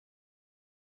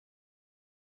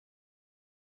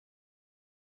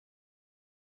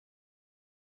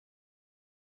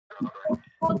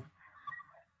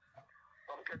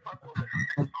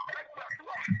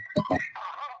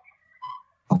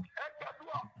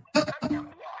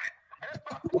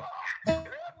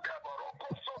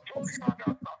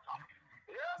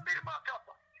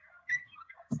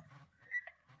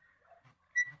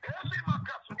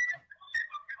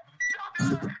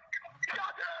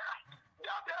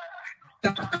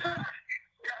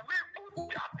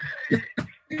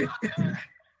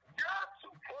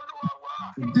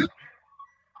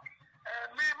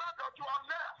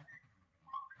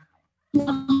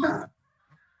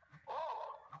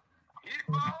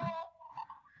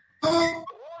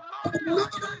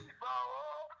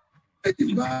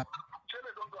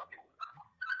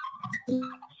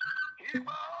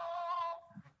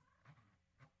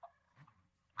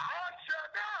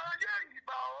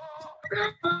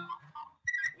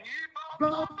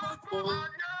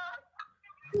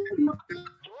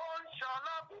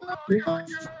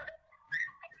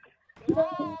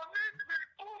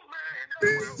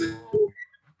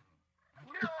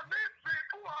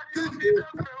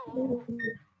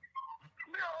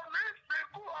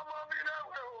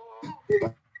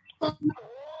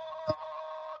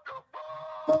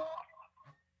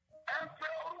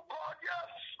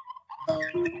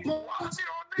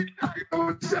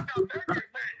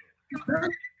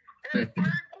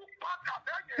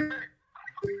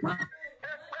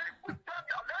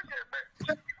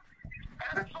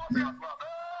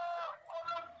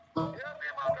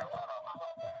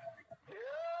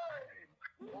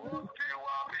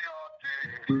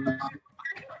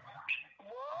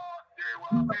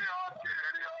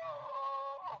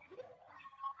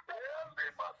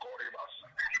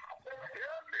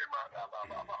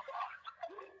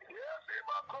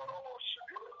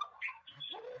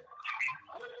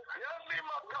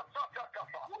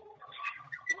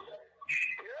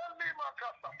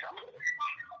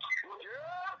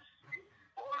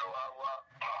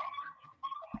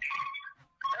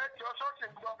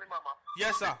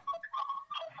Yes, sir.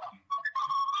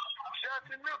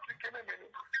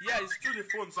 Yeah, it's through the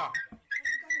phone, sir. Okay,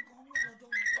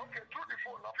 through the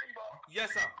phone, nothing but.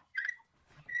 Yes, sir.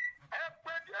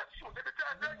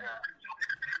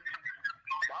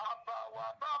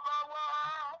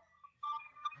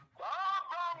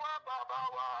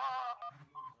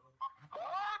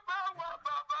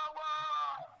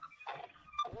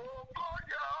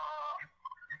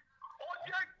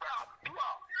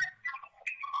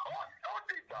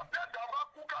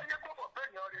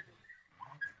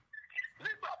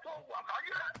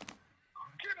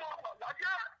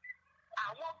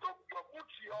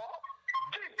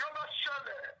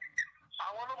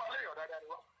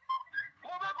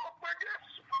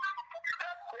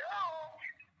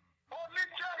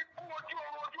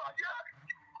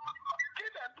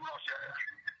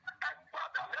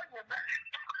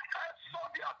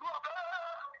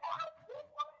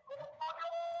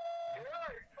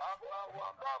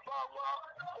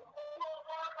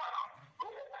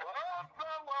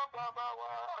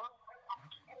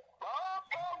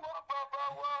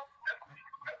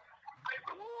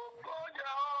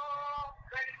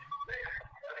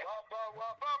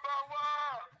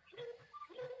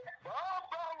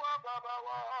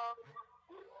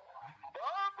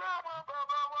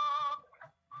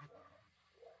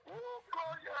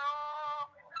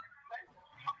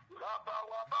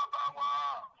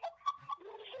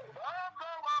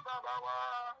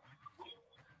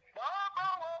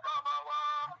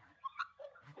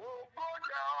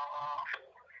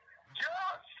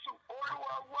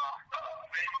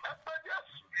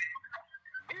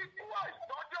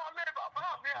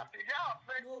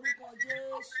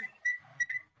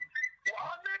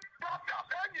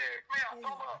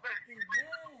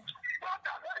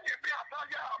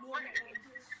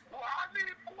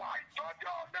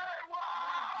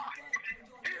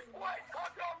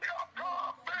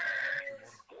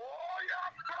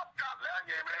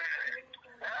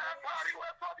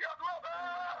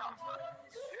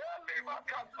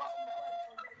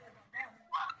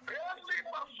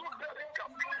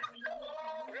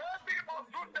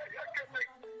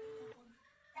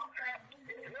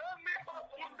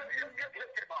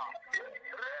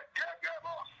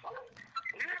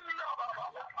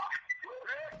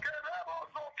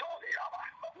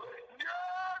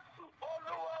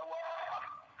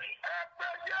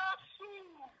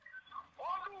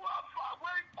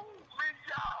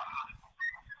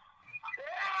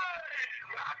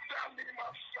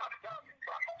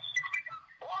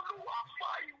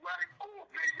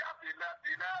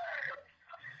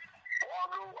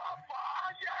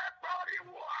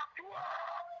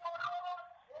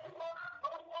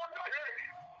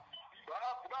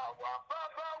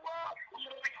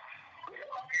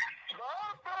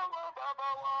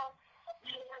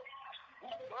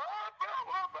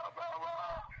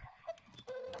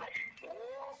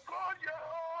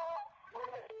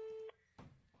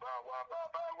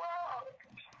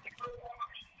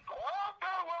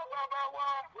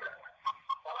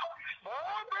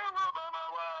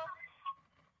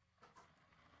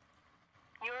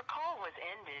 Your call was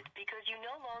ended because you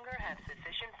no longer have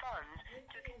sufficient funds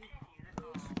to continue the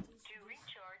call. To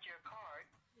recharge your card.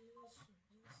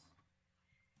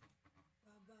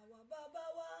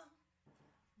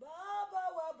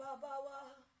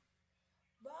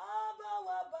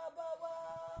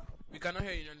 We cannot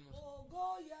hear you anymore.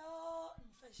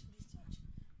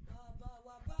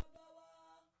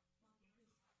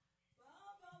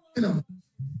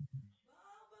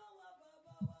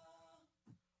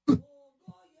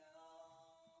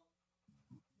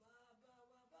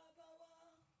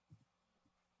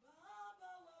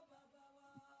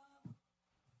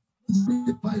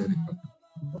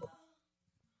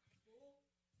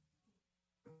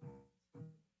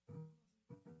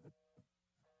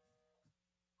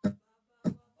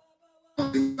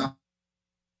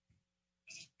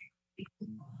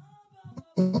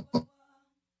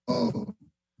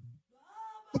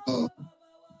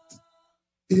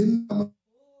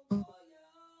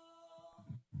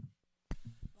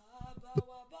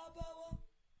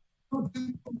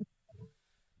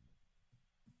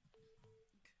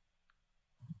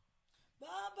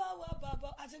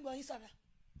 I think what he said.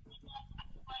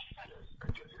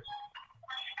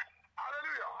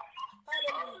 Hallelujah.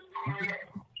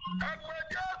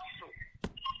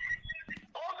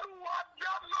 Olúwa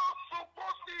dáná sopọ̀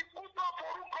sí ikú tó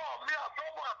forúkọ mi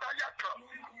àtọmọ àtayá kan.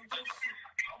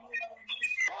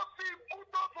 Ó sì ikú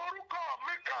tó forúkọ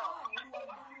mi kan.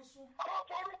 Tó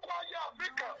forúkọ ayá mi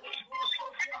kan.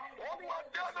 Olúwa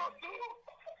dáná sùn.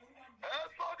 Ẹ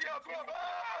sọ di àdúrà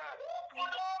bẹ́ẹ̀.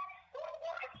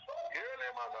 Yéèlé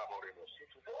máa ń lábọ̀ rẹ̀ lọ sí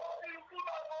tuntun.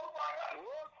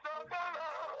 Ó sàgbára.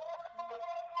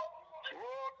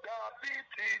 Ó dàbí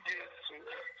ti Jésù.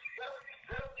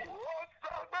 Ó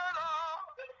sàgbára.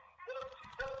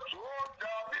 Ó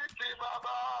dàbí ti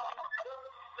bàbá.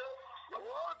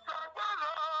 Ó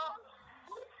sàgbára.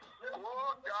 Ó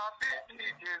dàbí ti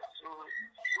Jésù.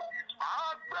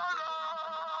 Agbára.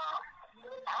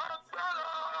 Agbára.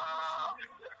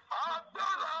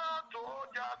 Agbára tó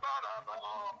jágbára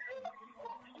lọ.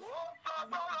 Ó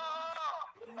sàgbára.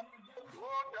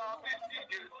 Ó dàbí ti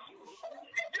Jésù.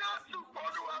 Jésù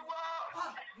Olúwa wa.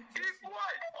 Ikú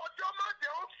ọjọ́ méje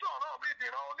ó sọ̀rọ̀ mi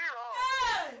dìran oníran.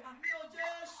 Àmì o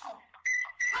Jésù.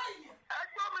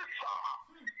 Ẹgbẹ́ mi sà.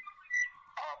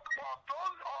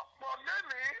 Ọ̀pọ̀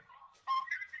lẹ́ni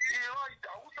ìran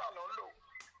ìdáhùsà ló ń lò.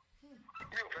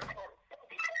 Mi ò fẹ́ sọ̀rọ̀.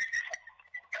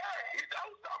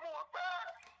 Ìdáhùsà mú wọn pẹ́.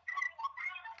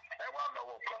 Ẹ wá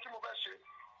lọ́wọ́ nǹkan tí mo fẹ́ ṣe.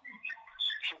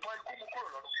 Ṣùgbọ́n ikú mú kúrò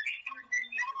lọ́nà.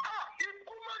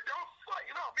 Ikú méje ó sọ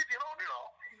ìran mi dìran oníran.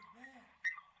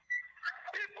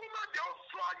 Ikú méje ó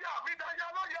sọ aya mi dáyà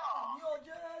lọ́yà. Àmì o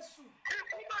Jésù.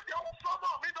 Ikú méje ó sọ ọmọ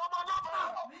mi dọ́mọ lọ́mọ.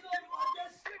 Àmì lórúkọ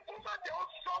Jésù. Ikú méje ó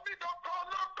sọ mí dọ́kọ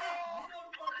lọ́kọ. Àmì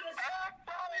lórúkọ Jésù. Ẹ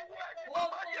pariwo ẹ̀yìn Orúkọ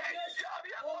bàbá yẹ Jésù. ìyá rí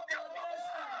ẹ̀kọ́ Orúkọ bí ẹ̀kọ́.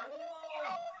 Jésù.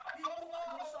 Ikú wa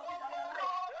ló sọ mí dára lọ.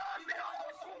 Ẹ̀mí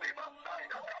àkókò mi máa ń sá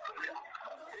ìdàkàtúrìà.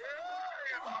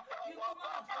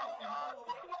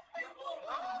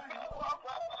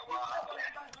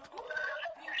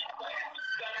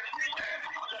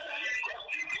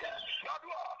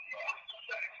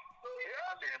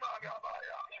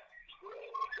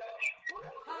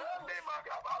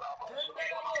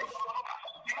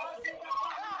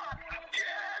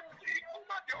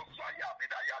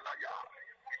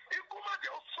 Ikú má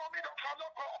jẹ́ ó sọ mí dọ̀kan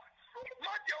lọ́kọ̀,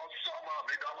 má jẹ́ ó sọ ọmọ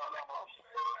mi dọ́mọ lọ́mọ.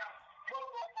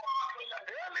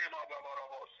 Elima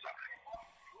Bamorosa,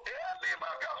 Elima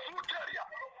Gasuteria,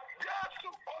 Jésù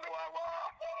Olúwa wa,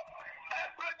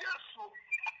 ẹgbẹ́ Jésù,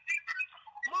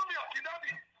 mọ́mí àti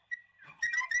dádì,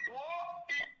 wọ́n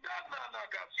ìdáná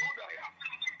Gasudaya,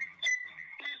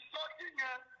 ìsọjí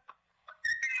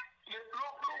yẹn ló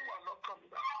wà lọ́kàn mi.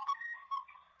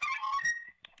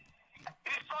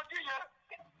 Ìsọjí yẹn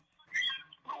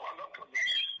ló wà lọ́kàn mi.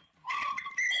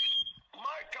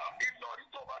 Máìkà Ìlọrí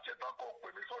tó bá ṣe tán kó pè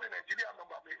mí sórí Nàìjíríà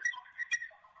nọ́mbà mi.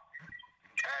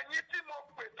 Ẹ̀yin tí mo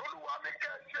pè tólúwa ní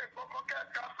kẹ́ ẹ ṣe ìkọ́kọ́ kẹ́ ẹ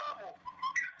ká sáàmù.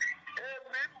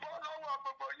 Èmi bọ́ lọ́wọ́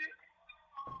gbogbo yín.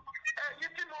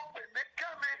 Ẹ̀yin tí mo pè ní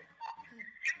Kẹ́mi,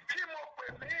 tí mo pè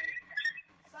ní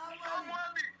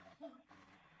Sámúẹ́lì,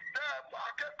 tẹ́ ẹ bá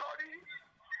akẹ́kọ̀ọ́ rí,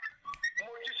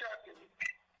 mo jíṣẹ́ tèmi.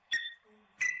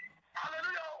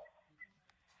 Hallelujah!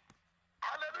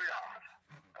 Hallelujah!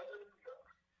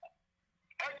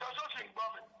 Ẹjọ́ sọ́sì ń gbọ́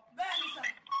mi. Bẹ́ẹ̀ni sà.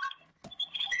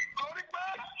 Torí pé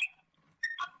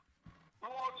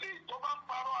wòlíì tó bá ń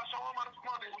parọ́ aṣọ wọn máa ń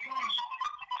pọ́n ni.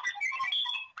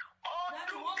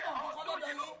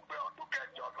 Ọdún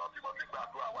kẹjọ lọ tí mo ti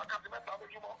gbàdúrà wákàtí mẹ́ta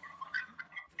lójúmọ́.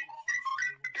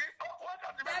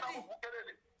 Wákàtí mẹ́ta mo kú kéré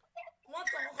ni. Wọ́n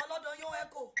tọ̀ kọ́kọ́ lọ́dọ̀ yóò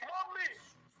ẹ̀kọ́. Mọ́mì,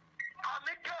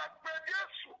 àníkẹ́ ẹgbẹ́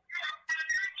Jésù.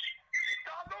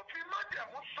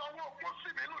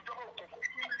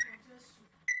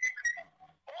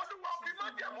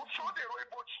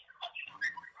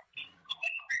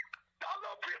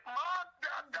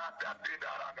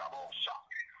 Paragabosa.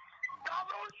 Ta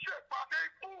ló ń ṣèpàdé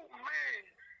ikú mi?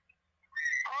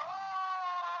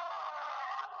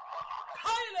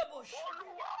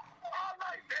 Olúwa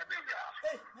aláìlẹ́nìyà.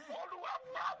 Olúwa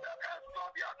pàṣẹ ẹ̀sọ́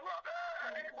bí àdúrà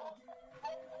bẹ́ẹ̀.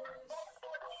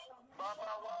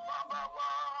 Bàbá wa, bàbá wa.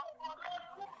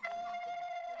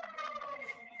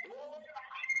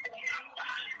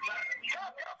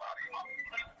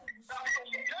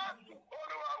 Jésù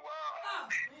Olúwa wa.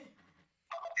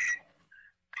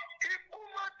 Ikú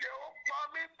má jẹ́ ó pa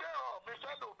mí bẹ́ẹ̀ mi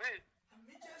sẹ́lòmíì.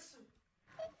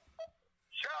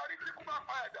 Ṣé a rí kíkú máa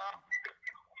pa ẹ̀dá?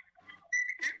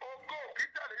 Ògo kì í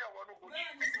tẹ̀lé yẹn wọnú kù.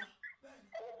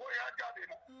 Ògo yẹn á jáde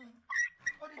ni.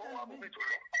 Ó wà mú mi tó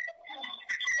lọ.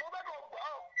 Mo fẹ́ kó gbà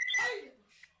ọ́.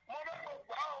 Mo fẹ́ kó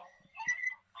gbà ọ́.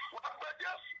 Wà á pẹ́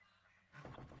Jésù.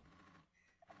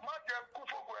 Má jẹ́ kú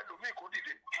fógun ẹlòmíì kó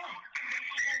dìde.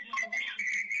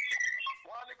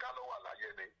 Wọ́n á ní ká ló wà láyé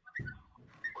ni.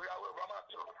 Òyàwó ìbá máa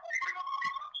tọ̀.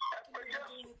 Ẹ pé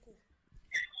Jésù.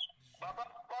 Bàbá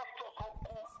pásítọ̀ kan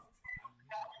kú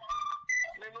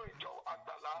nínú ìjọ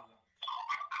àgbàlá.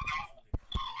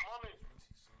 Mọ́mì,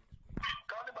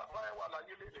 ká ní bàbá yẹn wà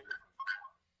láyé lédè.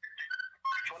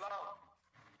 Fọlá,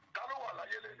 ká ló wà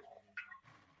láyé lédè.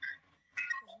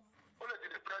 Ó lè di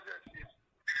the president yìí.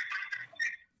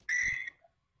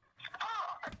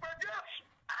 Ẹgbẹ́ Jésù,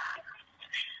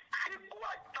 ikú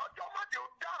àìtọ́jọ́ má jẹ́ ó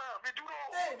dára mi dúró.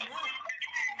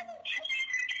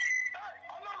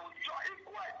 Ọlọ́run jọ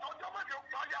ikú àìtọ́jọ́ má jẹ́ ó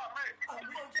páyà mi.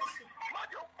 Má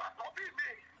jẹ́ ó pàtó bí mi.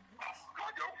 Má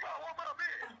jẹ́ ó pa àwọn ọmọ mi.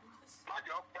 Má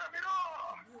jẹ́ ó pẹ́ mi náà.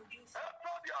 Ẹ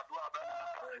tọ́ di àdúrà bẹ́ẹ̀.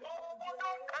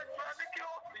 Ẹjọ́ ẹni kí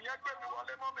ó sì yẹn gbé mi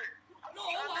wọlé mọ́ mi.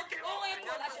 Ohun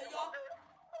ẹ̀kọ́ la ṣe yọ.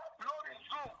 Lórí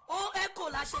Zoom. Ohun ẹ̀kọ́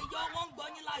la ṣe yọ, wọ́n ń gbọ́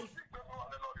ní live. Gbé mi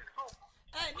wọlé lórí Zoom.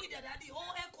 Ẹ ní ìdẹ̀dàdì,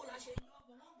 ohun ẹ̀kọ́ la ṣe yọ, wọ́n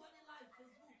ń gbọ́ ní live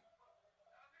Facebook.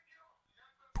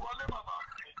 Wọlé màmá.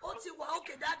 Ó ti wà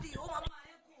òkè dádì, ó máa máa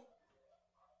ẹ̀kọ́.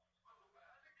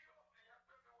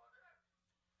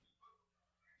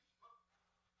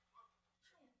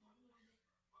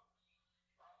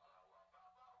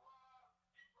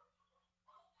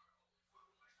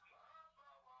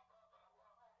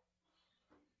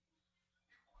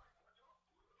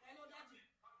 Hello daddy.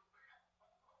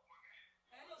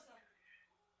 Hello sir.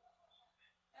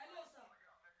 Hello sir.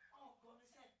 Oh, God,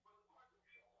 sir.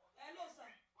 Hello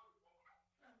sir.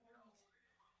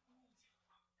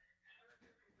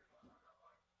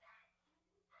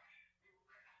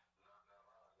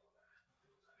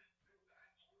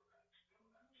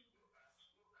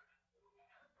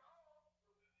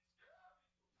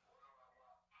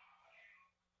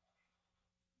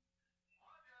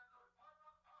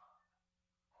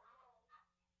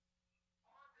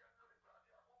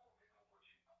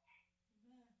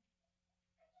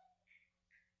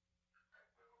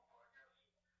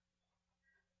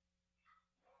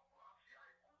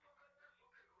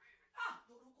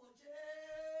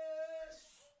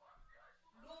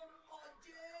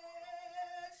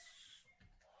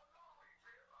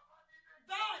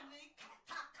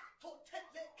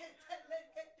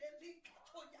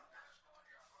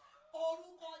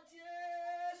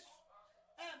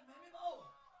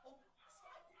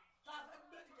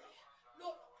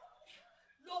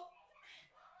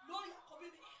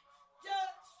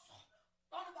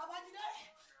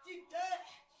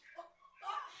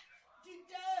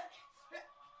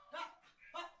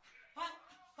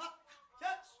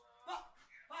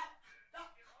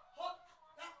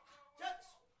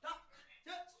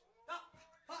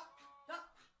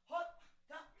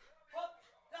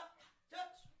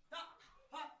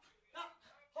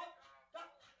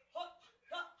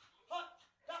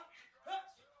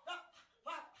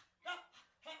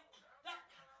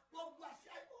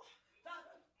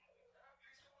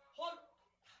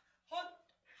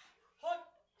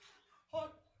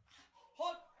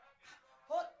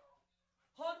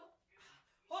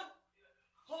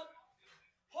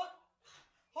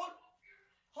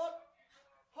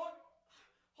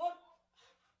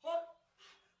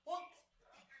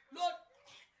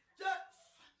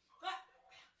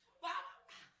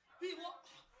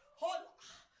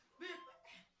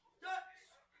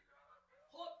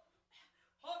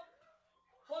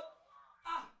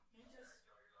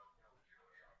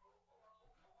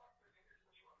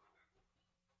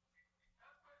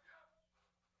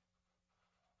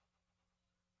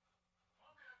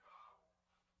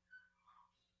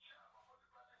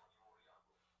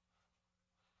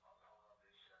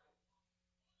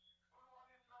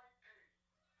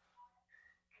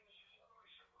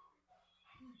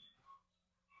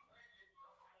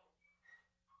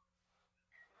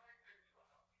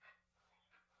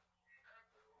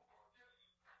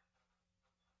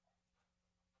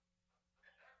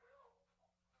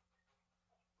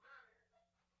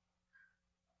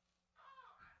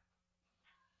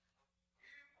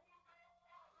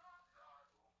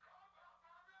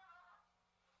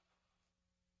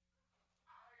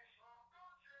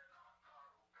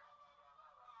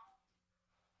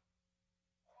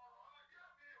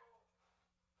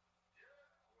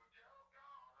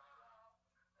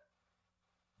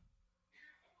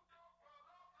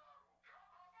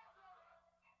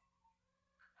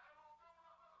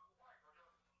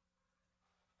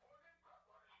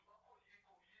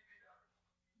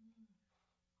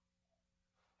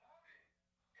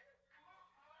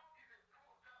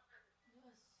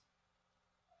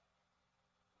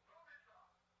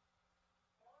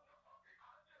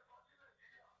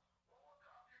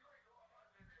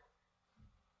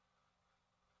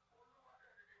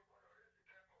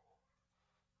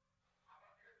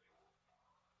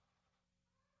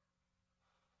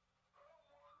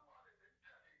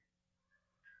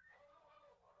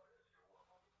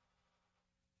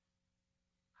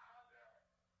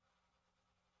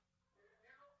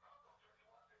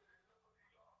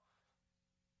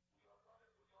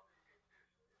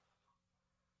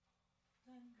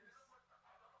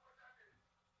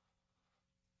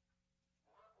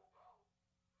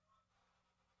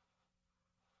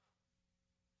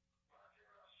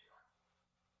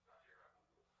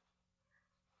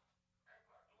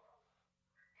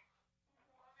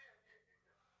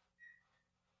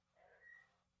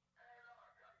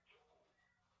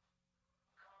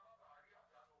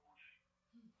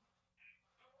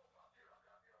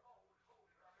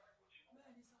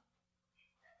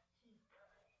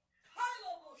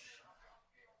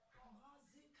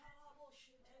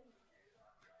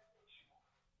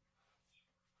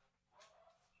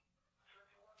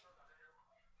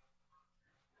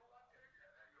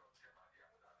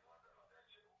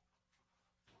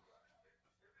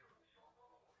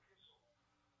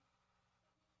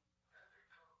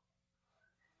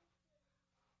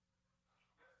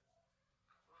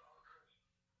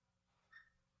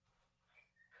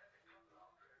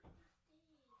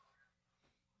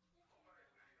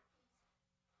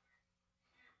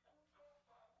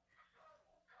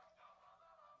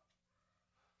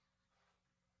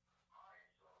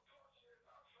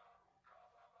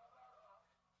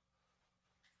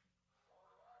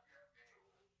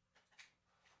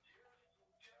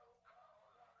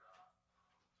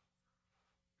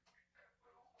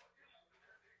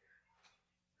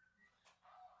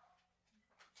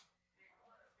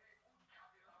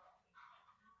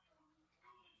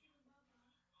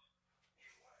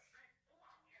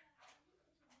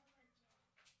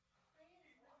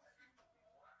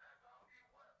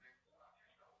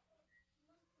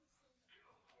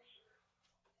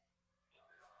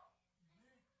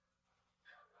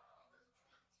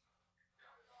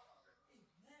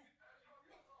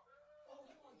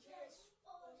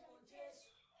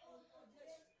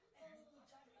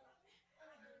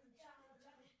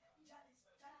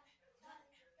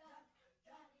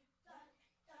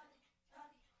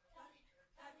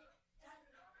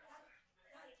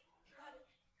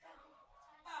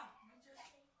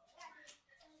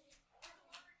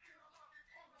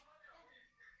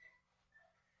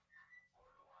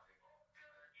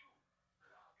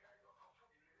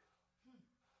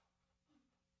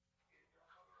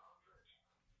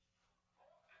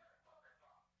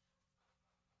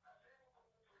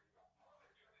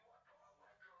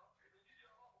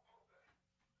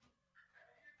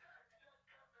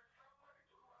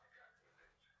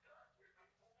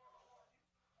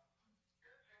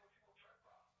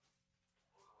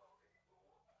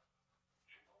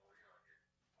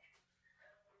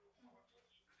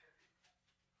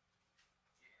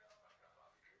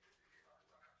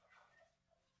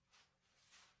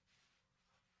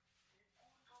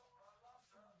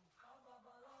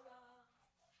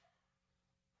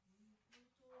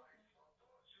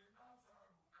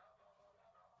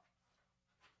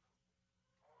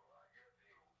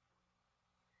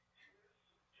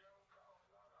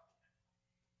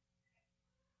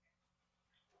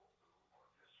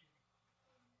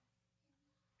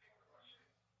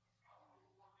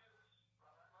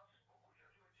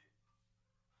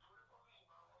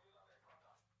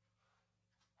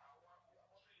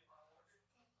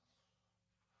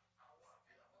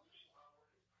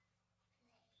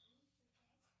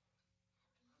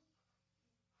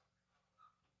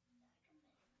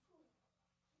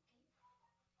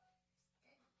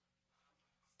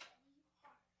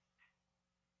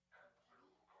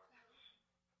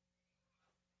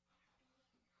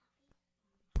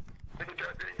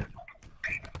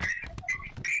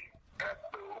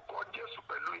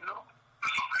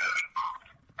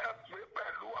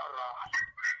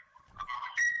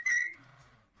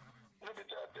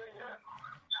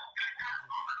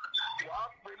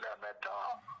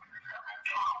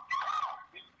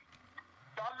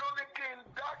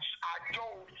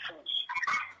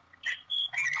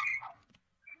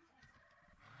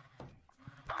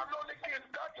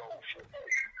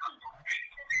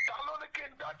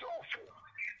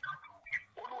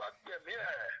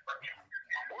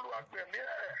 gbẹ̀mí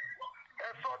ẹ̀. Ẹ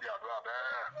sọ di àdúrà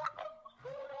bẹ́ẹ̀.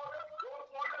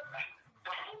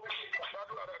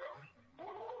 Gbàdúrà dáadáa.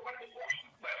 Olúwa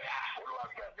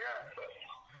gbẹ̀mí ẹ̀.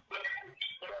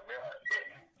 Gbẹ̀mí ẹ̀.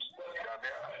 Gbẹ̀mí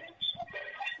ẹ̀.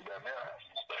 Gbẹ̀mí ẹ̀.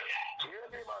 Yé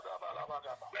ní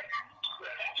màdàbàlàbàdàbà.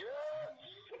 Yé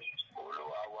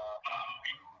Olúwa wa.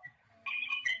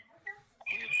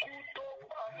 Ikú tó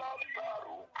pa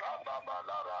Lásárù kábàbà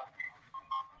lára.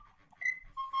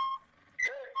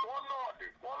 Wọ́n náà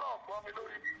gbọ́ mi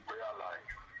lórí prayer line.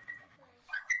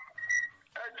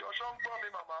 Ẹ jọ̀ọ́ ṣọ́ ń gbọ́ mi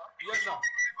màmá. Yes, sir.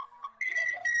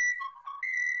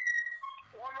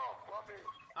 Wọ́n náà gbọ́ mi.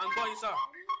 I'm going, sir.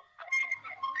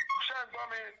 Ṣé ń gbọ́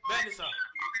mi? Bẹ́ẹ̀ni, sir.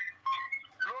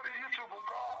 Lórí YouTube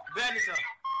ńkọ́? Bẹ́ẹ̀ni, sir.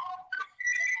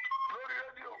 Lórí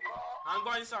rédíò ńkọ́? I'm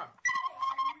going, sir.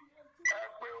 Ẹ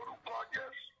pe orúkọ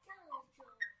Jésù.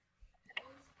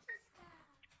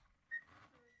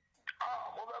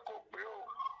 Mo fẹ́ kó pé o.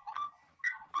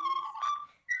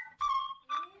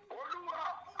 Olúwa,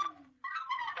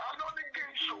 ta ló ní kí n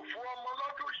ṣòfò ọmọ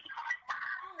lọ́dún yìí?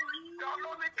 Ta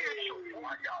ló ní kí n ṣòfò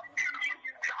aya?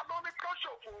 Ta ló ní kí n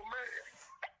ṣòfò mi?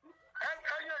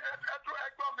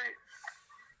 Ẹgbọ́n mi.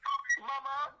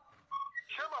 Màmá,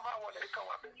 ṣé màmá wọlé kan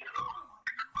wà bẹ́ẹ̀?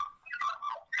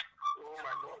 Oh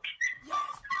my God.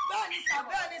 Yes. Bẹ́ẹ̀ni sà,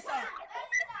 bẹ́ẹ̀ni sà.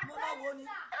 Mo náà wo ni.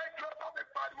 Ẹ jọ̀ọ́ bá mi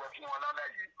pariwo fún wọn lálẹ́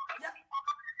yìí.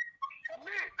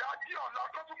 Ní ìdájí ọ̀la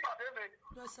tó tún pàdé mi.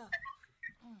 Yes, sir.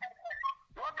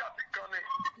 Wákàtí kan ni.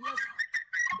 Yes, sir.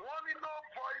 Wọ́n ní no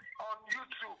voice on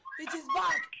YouTube. It is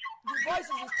back. The voice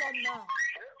is restored now.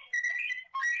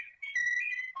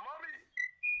 Mọ́mí,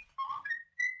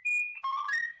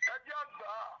 ẹ jẹ́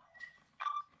àgbà.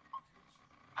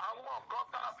 Àwọn nǹkan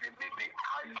tá a fi níbi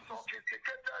high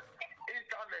sophisticated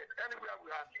internet anywhere we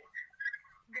are.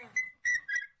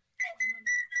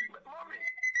 Mọ́mí,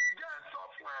 jẹ́ ń sọ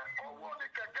fún ẹ, owó ni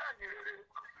kẹ̀kẹ́ ẹ̀yìn rere.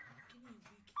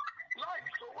 Láì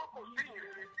sówó kò sí ìyìn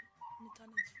rere.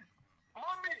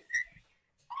 Mọ́mí,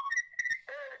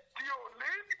 èdè ò ní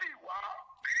bì wá.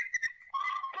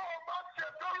 Tó o bá ṣe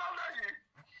tán lálẹ́ yìí,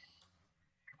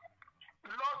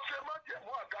 lọ ṣe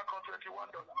májẹ̀mú àga kan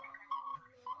 $21.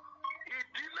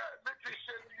 Ìdílé mi ti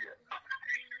ṣe tiẹ̀.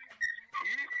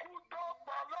 Ikú tó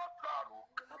pa Lásárù.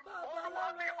 Olúwa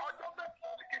ní ọjọ́ mẹ́ta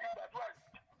ní kí n gbàdúrà yìí.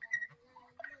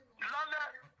 Lálẹ́,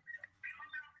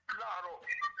 láàárọ̀.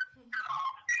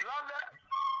 Lálẹ́,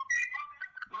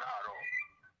 láàárọ̀.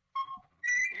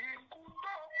 Ikú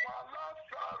tó pa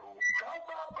Lásárù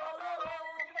kábàbà lára.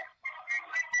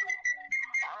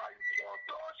 Àìsàn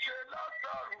tó ṣe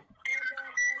Lásárù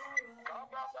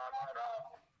kábàbà lára.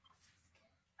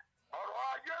 Ọ̀rọ̀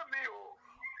ayé mi o,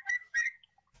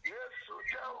 Jésù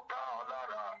jẹ́ ọ̀gá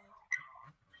ọlára.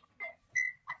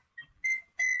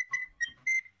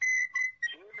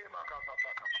 Ní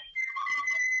màkàtàkà.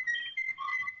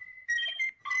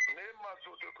 Ní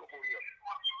Mazodekoboriya.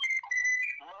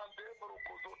 Mande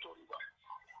Brokozotoriba.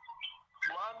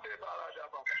 Mande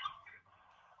Baradababa.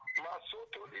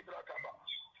 Masoto Librakaba.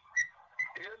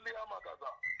 Elia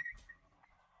Magaza.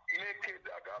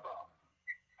 Nekedagaba.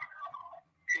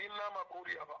 Iná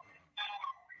Makuriaba.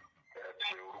 Ẹ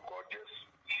pe orúkọ Jésù.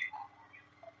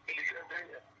 Ìdíjẹ́dẹ́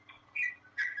yẹn.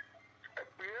 Ẹ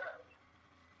pè é.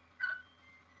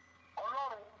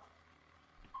 Ọlọ́run,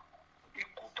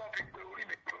 ikú tó fi gbé orí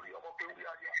mi pé orí ọmọ pé orí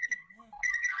ayé.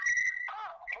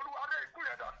 Olúwa rẹ̀ ikú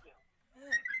yẹn dà sí.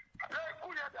 Rẹ̀ ikú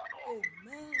yẹn dà.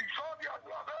 Sọ́ọ́dì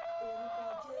àdúrà bẹ́ẹ̀.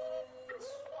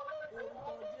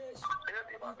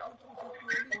 Èmi máa dà.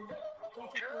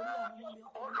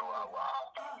 Olúwa wá.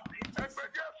 Ẹgbẹ́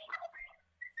Jésù.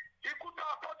 Ikú tá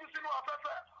a tọ́jú sínú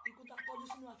afẹ́fẹ́. Ikú tá a tọ́jú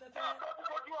sínú Tá a afẹ́fẹ́. tọ́jú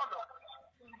sójú ọ̀nà.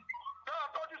 Tá a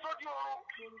tọ́jú sójú ọ̀run.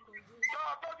 Tá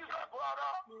a tọ́jú sẹ́kọ̀ọ́ ara.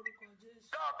 Lórúkọ Jésù.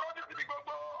 Tá a tọ́jú síbi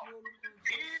gbogbo.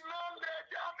 Iná lè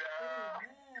jáde.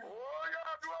 Ó yá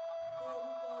dúró.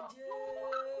 Lórúkọ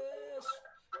Jésù.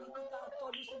 Ikú tá a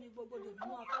tọ́jú sínú gbogbo lè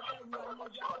nínú afẹ́fẹ́ Olúwa ló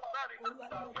jà. Olúwa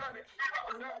ló jà.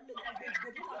 Olúwa ló jà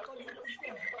gbogbo tá a tọ́jú sínú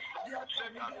ìṣẹ̀lẹ̀. Bí ọkọ̀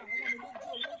mi bí àwọn ọmọ mi lójú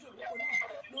òkúkọ náà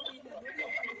lórí ilẹ̀ lórí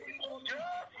òfurufú nínú omi. A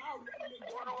ò lè jà bẹ́ẹ̀.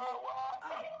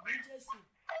 Ní Jésù.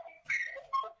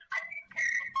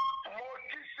 Mo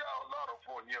jíṣẹ́ Ọlọ́run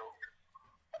fún yín o.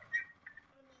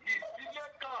 Ìdílé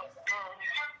kan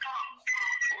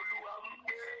Olúwa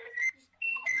wípé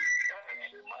ẹ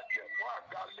ṣe májẹ̀mú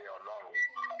àgálé Ọlọ́run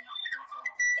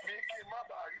ní kí n má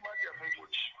bàa rí májẹ̀mú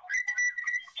ìwòjì.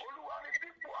 Olúwa ní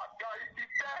dípò àga ibi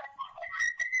tẹ́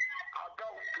àga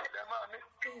òkèlè máa ní.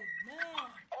 Amen.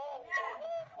 Ó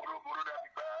burúburú dẹ́bi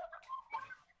pé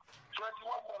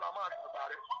 $21 máa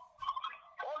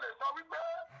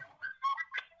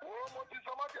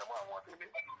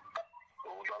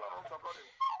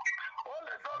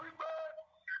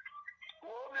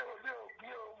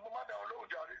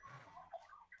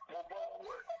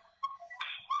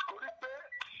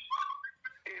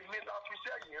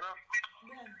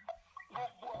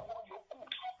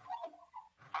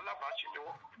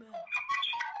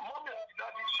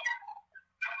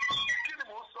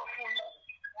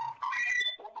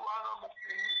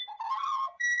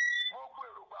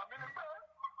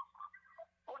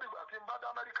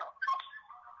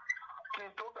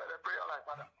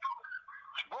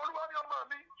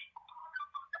mi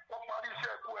wọ́n parí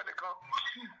iṣẹ́ ikú ẹnìkan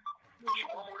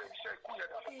ṣùgbọ́n mo rí iṣẹ́ ikú yẹn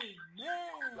dàbí.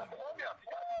 wọ́n ní àti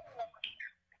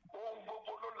ohun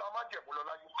gbogbo ló la májẹ̀mú lọ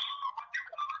láyé.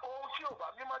 ohun tí ò bá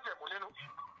ní májẹ̀mú nínú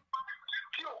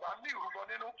tí ò bá ní ìrúbọ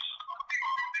nínú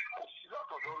kò sí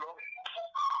látọ̀dọ̀ lọ.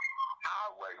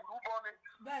 àwẹ̀ ìrúbọ ni.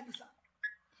 bẹ́ẹ̀ni sà.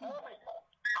 mọ́mì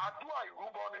àdúrà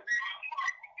ìrúbọ ni.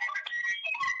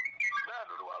 bẹ́ẹ̀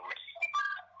lolúwa wí.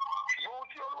 ohun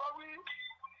tí olúwa wí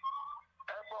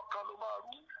ẹbọ kan ló máa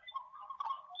rú.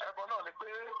 ẹbọ náà ni pé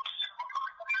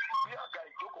bí àga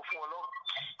ìjókòó fún Ọlọ́run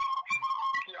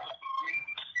kí a gbé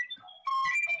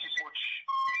ìbòjì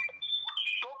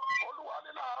tó olúwa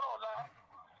ní láàárọ̀ ọ̀la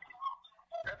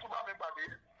ẹ tún bá mi pàdé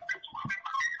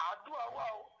àdúrà wà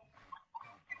o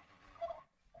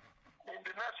in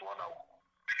the next 1 hour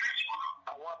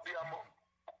àwọn abiyamọ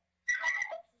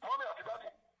mọ́mí àti dádì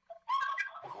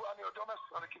olúwa ní ọjọ́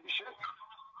mẹ́sàn-án kì í ṣe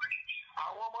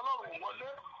àwọn ọmọ Ọlọ́run wọlé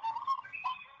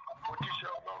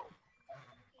òjíṣẹ́ Ọlọ́run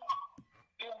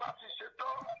tí n bá ti ṣe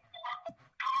tán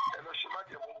ẹ lọ ṣe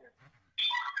májẹ̀mú yẹn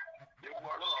ewu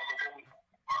Ọlọ́run àgbègbè mi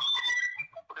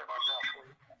ó dẹ̀ máa dá fún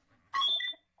yín.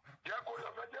 jẹ́ kó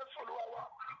yọ̀fẹ́ Jésù Olúwa wa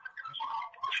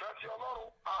ìfẹ́ ti Ọlọ́run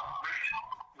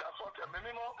ìdásọ́ tẹ̀mí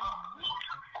mímọ́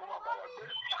kó máa bá wa gbé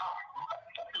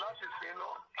láti sìn lọ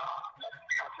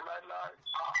àti láéláé.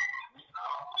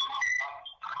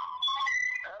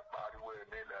 ẹ pariwo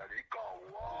èmi lẹ́rí kan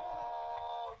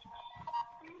wọ́n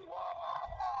wá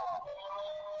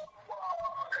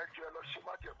ẹjọ́ ẹ lọ ṣe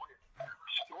májẹ̀mú yẹn.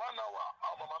 ìwà náà wà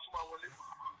àwọn màmá tún máa wọlé.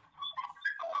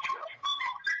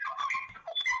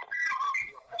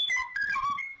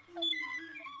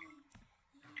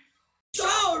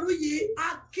 Sọ́ọ̀rù yìí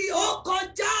ó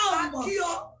kọjá ọmọ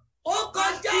ó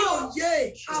kọjá òye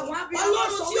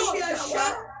Ọlọ́run tí ò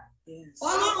dẹ̀ṣẹ̀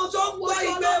Ọlọ́run tó ń gbọ́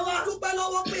ìgbé wa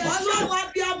Ọlọ́run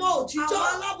abiyamọ òtítọ́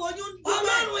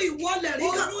Ọlọ́run ìwọlẹ̀ rí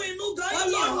kan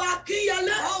Ọlọ́run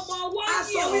akínyẹlé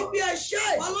aṣọ wípé ẹṣẹ́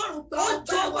ó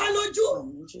jọ wá lójú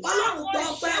Ọlọ́run gbọ́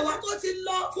ọpẹ́ wa tó ti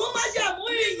lọ fún májẹ̀mú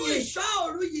ìyìn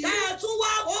ìṣọ́ọ̀rù yìí ẹ̀ tún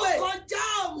wá pè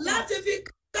láti fi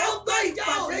gbọ́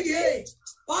ìpàdé yìí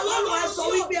Ọlọ́run aṣọ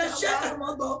wípé ẹṣẹ́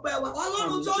ẹ̀mọ́gbọ̀ ọpẹ́ wa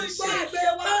Ọlọ́run tó ń gbọ́ ìgbé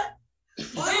wa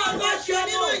Ọlọ́run bá ṣe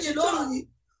nínú ìyìn lóru yìí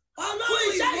Ọlọ́run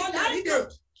ìwọlẹ̀ rí kan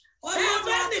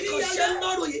Ọlọ́run nìkan ṣe ń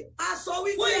lọ́rùn yìí. Aṣọ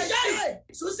wípé ẹṣẹ́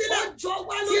ìtúsílẹ̀ jọ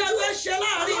wá lójú. Tí ẹ fẹ́ ṣe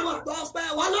láàrin wọn.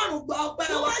 Ọlọ́run gbọ́ ọpẹ́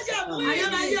wa.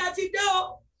 Ayérayé àti dé o.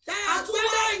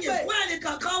 Àtúndá ìyìn fún ẹnì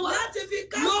kankan wa. Láti fi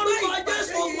ká lórúkọ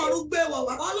Jésù ọmọrún gbé wọ̀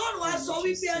wá. Ọlọ́run aṣọ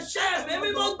wípé ẹṣẹ́ ẹ̀mí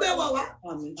mímọ́ gbé wọ̀ wá.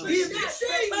 Ìmísí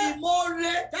ìyìn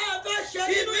moore. Tẹ́ ẹ fẹ́ ṣe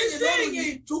nínú ìyìn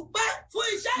ìdúpẹ́ fún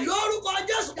iṣẹ́ yìí. Lórúkọ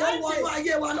Jésù kò wọnú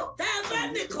ayé wa lọ. Tẹ́ ẹ fẹ́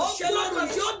nìkan ṣe lọ́dún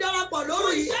tí ó darapọ̀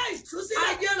lórí yìí.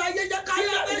 Ayérayé jẹ́ ká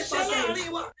yẹ fẹ́ ṣe láàrin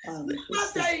wa.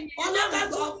 Nípasẹ̀ ìyìn ọlọ́run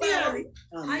tó ń bẹ̀rẹ̀.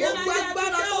 Gbogbo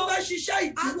agbára tó fẹ́ ṣiṣẹ́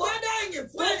ìdíwọ́. Agbádá ìyìn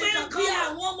fún ẹnì kankan wa.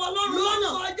 Àwọn ọmọ Ọlọ́run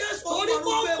lórúkọ Jésù torí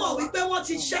kó mọ̀ wípé wọ́n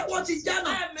ti ṣẹ́ wọ́n ti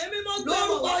jánà.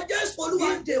 Lórúkọ Jésù Olúwa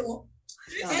dè wọ́n.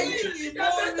 Ẹ̀yin ìmọ̀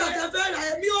tẹ̀tẹ̀fẹ́ rà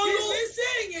ẹ̀mí olú.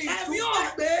 Ẹ̀mí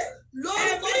ọ̀gbẹ́.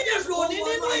 Lórúkọ Jésù òní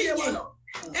nínú ìyìn.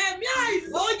 Ẹ̀mí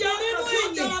àìlóye nínú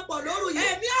ìyìn.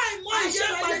 Ẹ̀mí àìmọ̀ iṣẹ́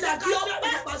pàtàkì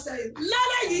ọpẹ́.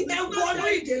 Lálẹ́ yìí ẹ wọnú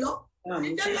ìdè lọ.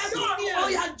 Ó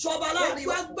yá jọba láàrin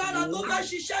wa. Agbára tó fẹ́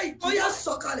ṣiṣẹ́ ìdí. Ó yá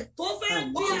sọ̀kalẹ̀. Tó fẹ́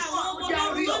di àwọn ọmọ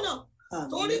Ọlọ́run lọ́nà.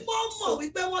 Torí pé ó mọ̀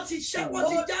wípé wọ́n ti ṣẹ́ wọ́n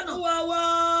ti jánà.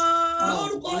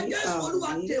 Lórúkọ Jésù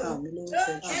Olúwa dè wọ́n.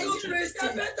 Ẹ̀yin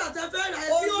Kìrìsìtẹ́nì tẹ̀tẹ̀fẹ́ rà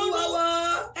ẹ̀mí olúwa.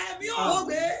 Ẹ̀mí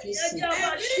ọ̀gbẹ́.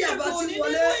 Ẹ̀mí ìyẹ̀bọ̀ nínú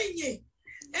ìyìn.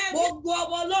 Gbogbo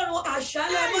ọmọ Ọlọ́run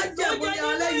àṣálẹ́ má jẹ̀mú ní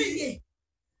alẹ́ yìí.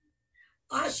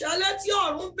 Àṣálẹ́ tí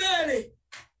ọ̀run béèrè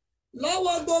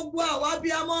lọ́wọ́ gbogbo àwa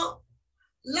abiyamọ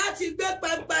láti gbé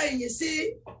pẹpẹ ìyìn sí.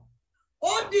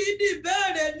 Ó dìídì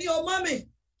béèrè ní o mọ́mì.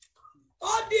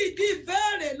 Ó dìídì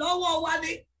béèrè lọ́wọ́ wa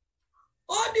ni.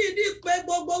 Ó dìídì pé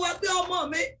gbogbo wa pé ọmọ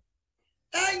mi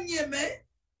ẹ yìn mí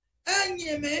ẹ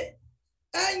yìn mí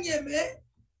ẹ yìn mí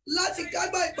láti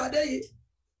kágbá ìpàdé yìí.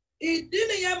 Ìdí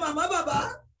nìyẹn màmá bàbá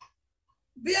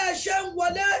bí ẹ ṣe ń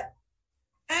wọlé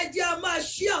ẹ jẹ́ a máa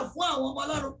ṣíà fún àwọn ọmọ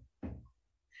Ọlọ́run.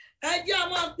 Ẹ jẹ́ a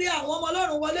máa pe àwọn ọmọ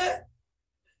Ọlọ́run wọlé.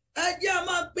 Ẹ jẹ́ a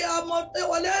máa pe ọmọdé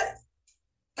wọlé.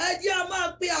 Ẹ jẹ́ a máa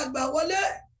pe àgbà wọlé.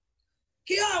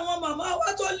 Kí àwọn màmá wa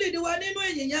tó lead wa nínú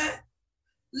ìyìn yẹn.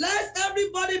 Let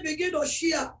everybody begin to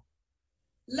share.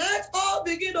 Let all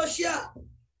begin to share.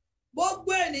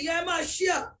 Gbogbo ènìyàn ẹ máa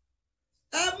share.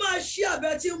 Ẹ máa share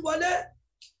bẹ́ẹ̀ tí ń wọlé.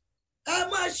 Ẹ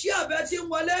máa share bẹ́ẹ̀ tí ń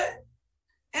wọlé.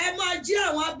 Ẹ máa jí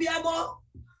àwọn abiyamọ.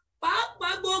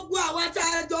 Pàápàá gbogbo àwọn tá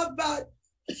a jọ bá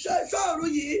ṣọ́ọ̀rù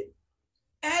yìí.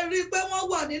 Ẹ rí i pé wọ́n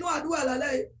wà nínú àdúrà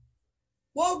lálẹ́ yìí.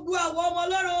 Gbogbo àwọn ọmọ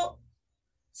Ọlọ́run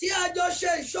tí a jọ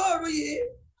ṣe ìṣòro yìí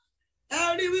ẹ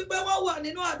rí wípé wọ́n wà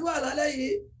nínú àdúrà lálẹ́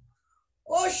yìí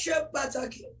ó ṣe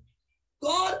pàtàkì.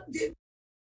 God did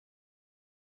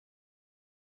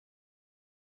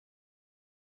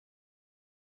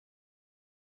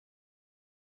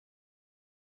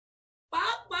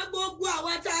pàápàá gbogbo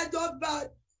àwọn tá a jọ bá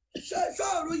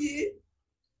ṣòro yìí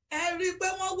ẹ rí pé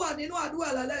wọ́n wà nínú àdúrà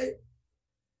lálẹ́ yìí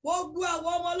gbogbo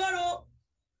àwọn ọmọ Ọlọ́run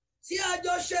tí a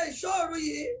jọ ṣe ìṣòro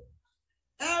yìí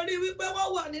ẹ rí wípé wọ́n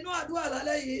wà nínú àdúrà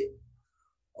lálẹ́ yìí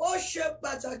ó ṣe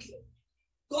pàtàkì.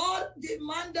 God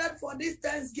demanded for this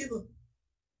thanksgiving.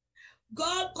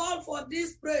 God called for this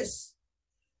praise.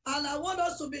 And I want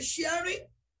us to be sharing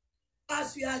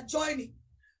as we are joining.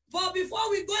 But before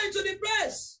we go into the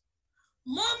praise,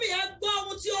 Mommy, ẹ gbọ́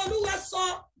ohun tí Olúwa sọ.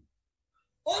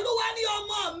 Olúwa ní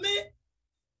ọmọ mi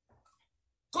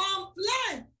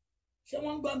complain. Ṣé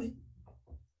wọ́n ń gbọ́ mi?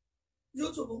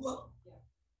 YouTube ń gbọ́.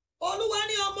 Olúwa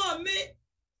ní ọmọ mi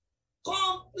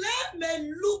complain may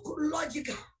look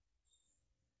logical.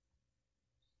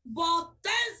 But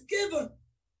thanksgiving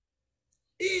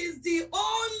is the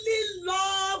only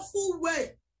lawful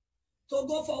way to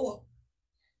go forward.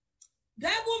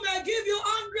 Devil may give you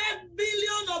 100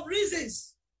 billion of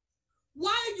reasons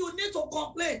why you need to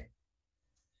complain.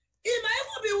 He may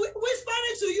even be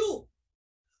whispering to you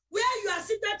where you are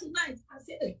seated tonight and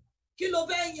say, hey, kí ló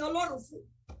fẹ́ yan Ọlọ́run fún?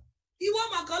 Ìwọ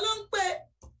màkàn ló ń pè,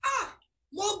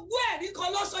 mo gbọ́ ẹ̀rí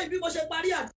kan lọ́sàn ibi mo ṣe parí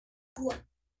àdúrà.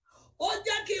 Ó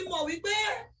jẹ́ kí n mọ̀ wípé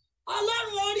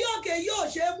Ọlọ́run orí òkè yóò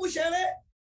ṣe é mú ṣeré.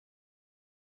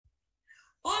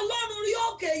 Ọlọ́run orí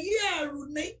òkè yí ẹ̀rù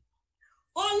ní.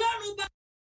 Ọlọ́run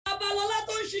Babalọ́lá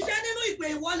tó ń ṣiṣẹ́ nínú ìpè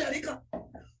ìwọlẹ̀ rí kan.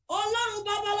 Ọlọ́run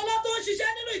Babalọ́lá tó ń ṣiṣẹ́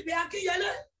nínú ìpè Akínyẹlé.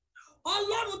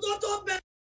 Ọlọ́run tó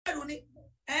bẹ̀rù ni.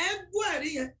 Ẹ ń gbọ́ ẹ̀rí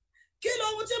yẹn. Kí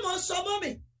lohun tí mo sọ mọ́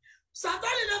mi?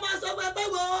 Sátánì náà máa sọ pé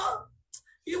wọ́n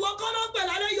ìwọ kọ́ ló ń pè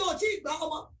lálẹ́ yóò tí ì gbà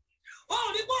ọmọ. Ó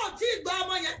rí pé ò tí ì gbà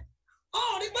ọmọ yẹn. Ó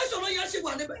rí pé ìṣòro yẹn ṣì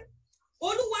wà níbẹ̀.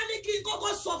 Olúwa ní kí n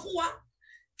kọ́kọ́ sọ fún wa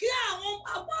kí àwọn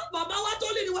bàbá wa tó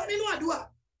lè wà nínú àdúrà.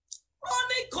 Ó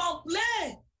ní complain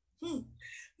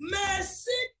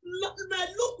may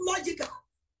look logical.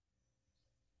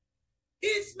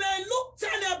 It may look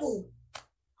tenable.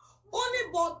 Only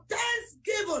but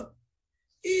thanksgiving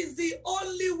is the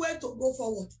only way to go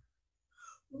forward.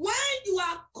 When you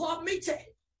are committed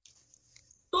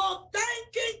to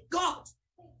thanking God,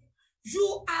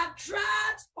 you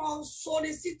attract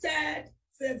unsolicited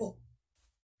favor.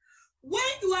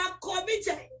 When you are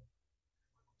committed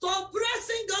to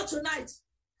praising God tonight,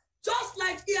 just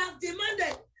like He has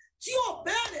demanded, tí o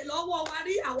bẹ̀rẹ̀ lọ́wọ́ wa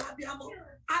rí àwọn abiyamọ,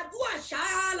 àdúrà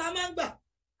ṣáá la máa ń gbà.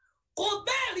 Kò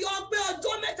bẹ̀rẹ̀ ọgbẹ́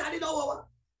ọjọ́ mẹ́ta ní lọ́wọ́ wa.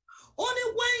 Only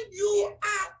when you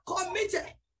are committed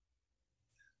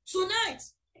tonight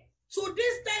to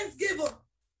this Thanksgiving,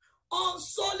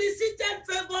 unsolicited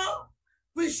favor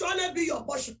will surely be your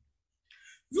portion.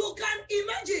 You can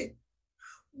imagine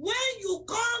when you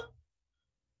come,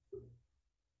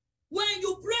 when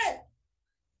you pray,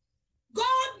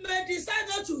 God may decide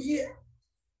not to hear.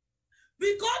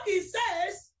 Because He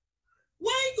says,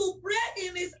 when you pray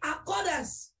in His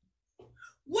accordance,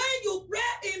 when you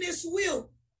pray in His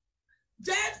will,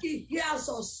 then He hears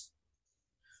us.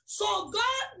 So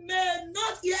God may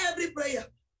not hear every prayer,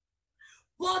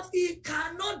 but He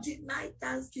cannot deny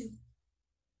thanksgiving.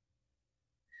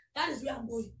 That is where I'm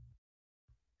going.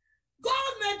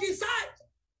 God may decide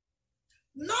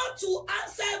not to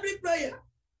answer every prayer,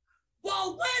 but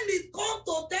when it comes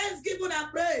to thanksgiving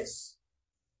and praise,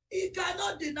 He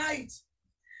cannot deny it.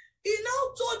 He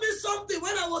now told me something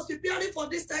when I was preparing for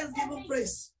this Thanksgiving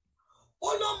praise.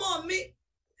 Oh no, mommy,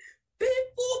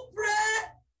 people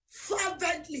pray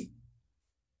fervently.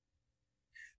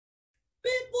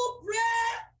 People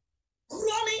pray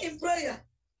groaning in prayer.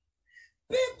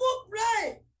 People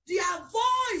pray, their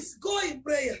voice go in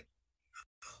prayer.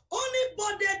 Only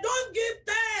but they don't give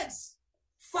thanks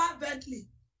fervently.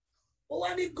 Oh,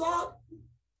 only God,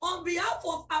 on behalf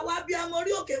of our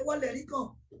Biamori,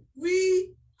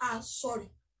 we are sorry.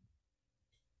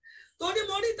 Torí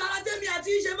mo rí tara tẹ́mi àti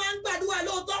ìṣe máa ń gbàdúrà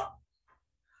lóòótọ́.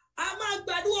 A máa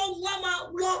gbàdúrà ohun wa máa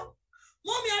lọ.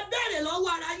 Mọ́mí ẹ bẹ̀rẹ̀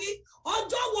lọ́wọ́ ara yín.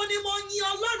 Ọjọ́ wo ni mo yin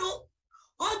Ọlọ́run?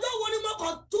 Ọjọ́ wo ni mo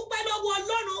kàn dúpẹ́ lọ́wọ́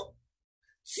Ọlọ́run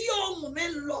tí ohùn mi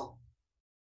lọ?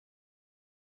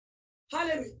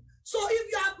 Hallelujah. So if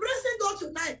you are praising God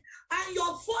tonight and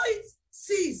your voice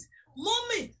ceases,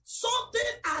 mommy,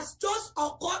 something has just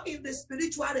occurred in the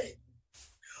spiritual realm.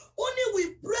 Only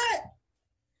we pray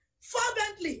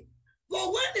fervently,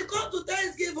 but when it comes to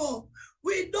Thanksgiving,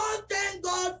 we don't thank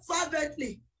God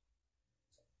fervently.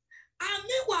 And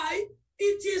meanwhile,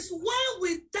 it is when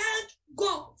we thank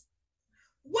God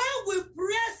When we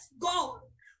praise God,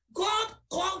 God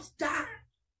comes down.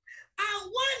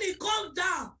 And when he comes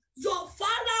down, your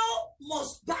Pharaoh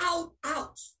must bow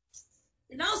out.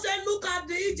 You now say, look at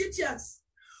the Egyptians.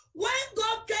 When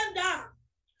God came down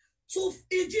to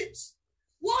Egypt,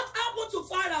 what happened to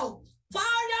Pharaoh?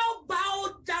 Pharaoh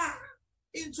bowed down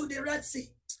into the Red Sea.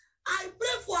 I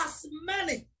pray for as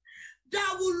many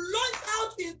that will launch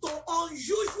out into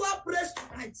unusual praise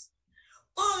tonight.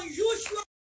 Unusual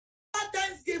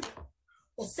thanksgiving.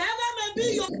 Whatever may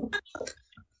be your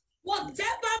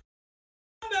whatever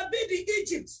may be the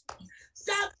Egypt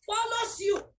that follows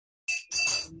you.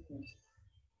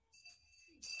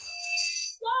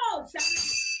 So shall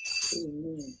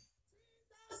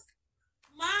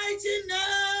mighty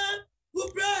name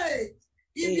we pray.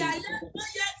 If you are not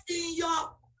yet in your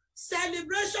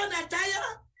celebration attire,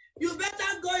 you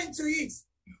better go into it.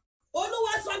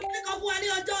 Olúwa sọ kí ní kan fún wa ní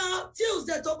ọjọ́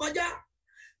Tuesday tó kọjá.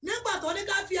 Nígbà tó ní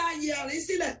ká fi ààyè ẹ̀rí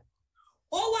sílẹ̀.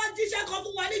 Ó wá jíṣẹ́ kan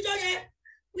fún wa níjọ́ yẹn.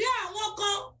 Ní àwọn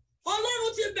kan,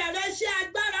 Ọlọ́run ti bẹ̀rẹ̀ iṣẹ́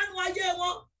agbára nínú ayé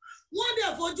wọn. Wọ́n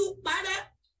dẹ̀ fojú parẹ́.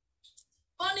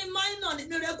 Ó ní minor ní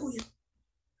miracle yẹn.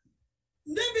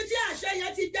 Níbi tí àṣẹ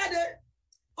yẹn ti jáde,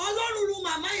 Ọlọ́run ru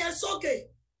màmá yẹn sókè.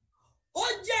 Ó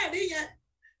jẹ́rìí yẹn.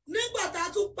 Nígbà tá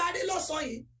a tún parí lọ́sàn-án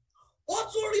yìí, ó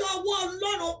tún rí ọwọ́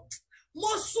Ọlọ́run. Mo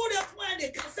súre fún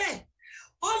ẹnìkan sẹ́ẹ̀.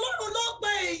 Ọlọ́run ló gba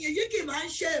èyí yìí kì máa ń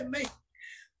ṣe mí.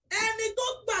 Ẹni tó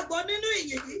gbàgbọ́ nínú èyí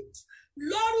yìí,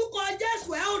 lórúkọ Jésù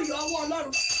ẹ ó rí ọwọ́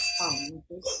Ọlọ́run.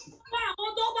 Àwọn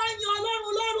tó bá yan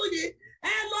Ọlọ́run lọ́rùn yìí,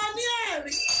 ẹ lọ ní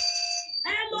ẹ̀rí.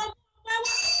 Ẹ lọ pẹ́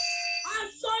wá.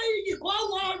 Aṣọ iyì kò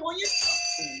wọ ọrùn yín.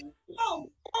 Kò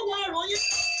wọ ọrùn yín.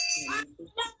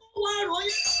 Aṣọ kò wọ ọrùn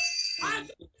yín.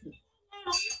 Aṣọ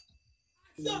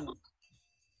kò wọ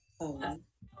ọrùn yín.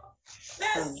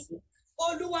 Yes,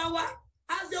 Oluwawa,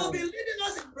 as they will be leading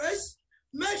us in praise,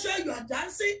 make sure you are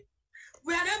dancing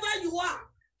wherever you are.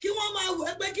 Kí wọ́n máa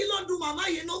wẹ̀ pé kí ló ń dùn màmá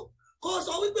yìí nú. Kò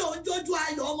sọ wípé òun jójú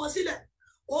ayọ̀ ọmọ sílẹ̀,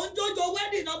 òun jójú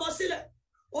wedding ọmọ sílẹ̀,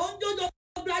 òun jójú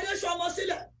graduation ọmọ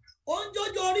sílẹ̀, òun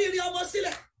jójú oríire ọmọ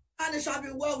sílẹ̀, and it shall be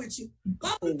well with you.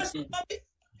 God bless you, mommy,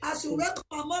 as you welcome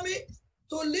our mommy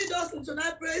to lead us in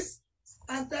tonight praise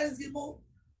and thanksgiving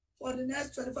for the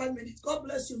next 25 minutes. God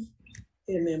bless you.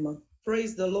 Amen.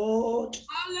 Praise the Lord.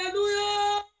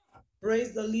 Hallelujah.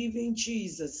 Praise the living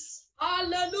Jesus.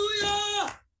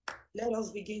 Hallelujah. Let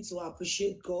us begin to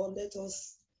appreciate God. Let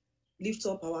us lift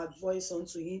up our voice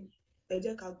unto him. Ẹ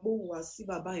jẹ́ ká gbóhùn wá sí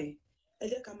bàbá yẹn. Ẹ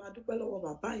jẹ́ ká máa dúpẹ́ lọ́wọ́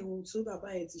bàbá yẹn ohun tí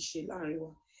bàbá yẹn ti ṣe láàrin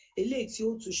wa. Eléyìí tí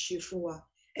ó tún ṣe fún wa.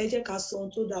 Ẹ jẹ́ ká sọ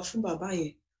ohun tó dáa fún bàbá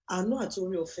yẹn. Àánú àti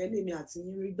oore ọ̀fẹ́ lèmi àti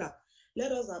yín rí gbà.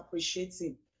 Let us appreciate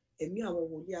him. Ẹ̀mí àwọn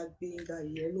wòlíì agbẹ́yìnga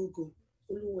ìyẹn lógo.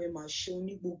 Olúwa ẹ máa ṣeun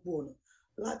ní gbogbo ọ̀nà.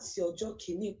 Láti ọjọ́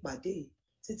kìíní ìpàdé yìí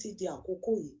títí di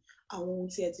àkókò yìí, àwọn ohun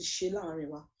tí ẹ ti ṣe láàrin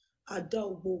wa. A dá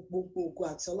gbogbo ògo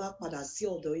àti ọlá padà sí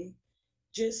ọ̀dọ̀ yín.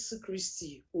 Jésù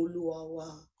Kristi Olúwa wa.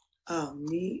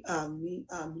 Àmín, àmín,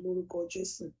 àmín lórúkọ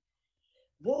Jésù.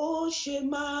 Bó ṣe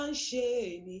máa ń ṣe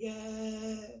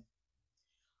nìyẹn.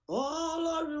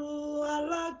 Ọlọ́run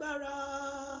alágbára.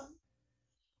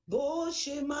 Bó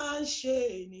ṣe máa ń ṣe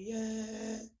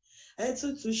nìyẹn. Ẹ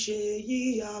tútù ṣe yí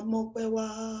àmọ́pẹ́ wá.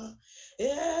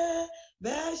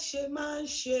 Bẹ́ẹ̀ ṣe máa ń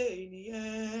ṣe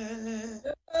nìyẹn.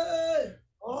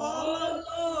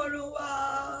 Ọlọ́run wa.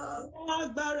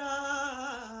 Agbára.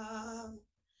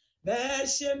 Bẹ́ẹ̀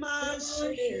ṣe máa ń ṣe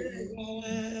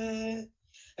nìyẹn.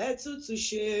 Ẹ tútù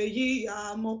ṣe yí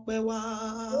àmọ́pẹ́ wá.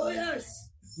 Oh yes.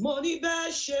 Mo ní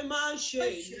bẹ́ẹ̀ ṣe máa ń ṣe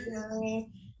nìyẹn.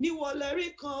 Níwọlé rí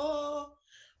kan ó.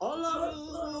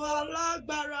 Ọlọ́run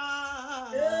alágbára.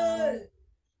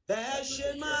 Bẹ́ẹ̀ ṣe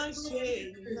máa ń ṣe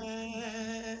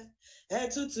nìyẹn. Ẹ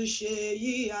tútù ṣe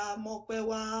yí àmọ́pẹ́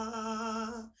wá.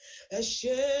 Ẹ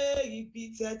ṣe ibi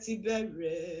tẹ́ ti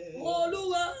bẹ̀rẹ̀.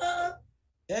 Olúwa.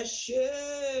 Ẹ ṣe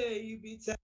ibi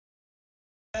tẹ́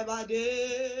bá dé.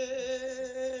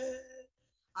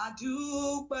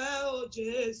 Àdúpẹ́ o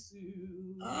Jésù.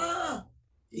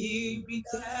 Ibi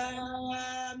tẹ́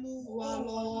mú wa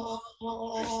lọ.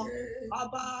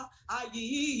 Bàbá ayé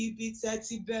ibi tẹ́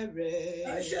ti bẹ̀rẹ̀.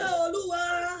 Ẹ ṣé Olúwa.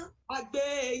 Àgbé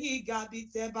yìí gàbí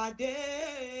tẹ́ bá dé.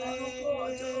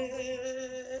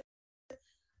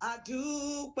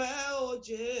 Àdúpẹ́ o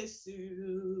Jésù.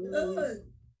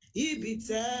 Ibi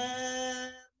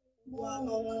tẹ́ mú wa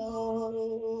lọ.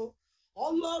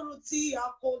 Ọlọ́run tí a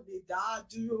kò lè dá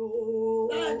dúró.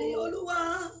 Bẹ́ẹ̀ni Olúwa.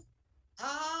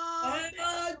 Ẹ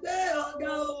máa gbé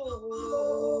ọ̀gá o.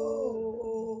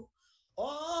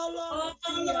 Ọlọ́run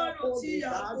tí a kò lè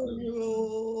dá dúró.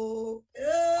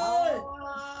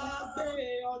 Gbé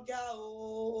ọ̀gá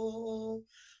o.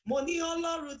 Mo ní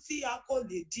Ọlọ́run tí a kò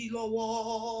lè dí lọ́wọ́.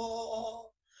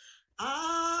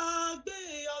 Agbe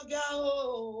ọ̀gá o.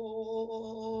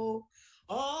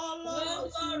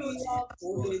 Ọlọ́run tí a kò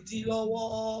lè dí lọ́wọ́.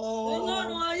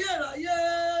 Ọlọ́run ayérayé.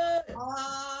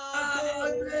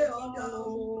 Agbe ọ̀gá o.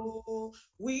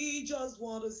 We just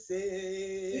want to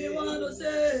say. We want to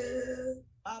say.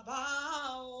 Bàbá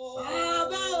o.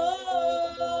 Bàbá o.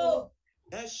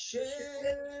 Ẹ ṣé.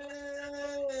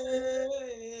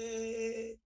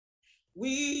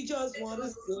 We just want to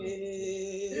say.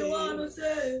 We want to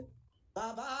say.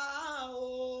 Bàbá o.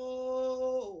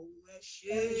 Ẹ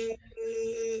ṣé.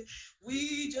 We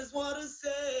just want to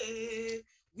say.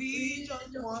 We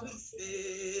just want to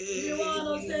say. We want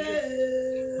to say.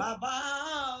 Bàbá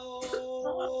o.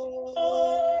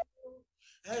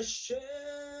 Ẹ ṣé.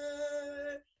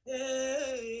 Ẹ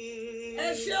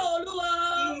ṣé Olúwa.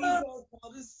 We just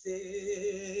want to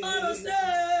say. Want to say.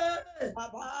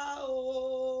 Bàbá o.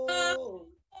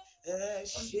 Ẹ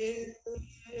ṣé.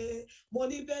 Mo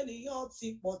ní bẹ́ẹ̀ nìyàn ti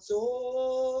pọ̀ tó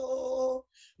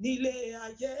nílé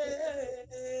ayé.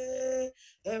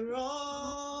 Ẹ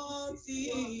rántí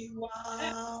wa.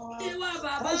 Ìwà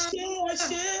bàbá. Ẹ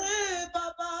ṣé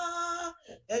bàbá.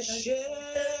 Ẹ ṣé.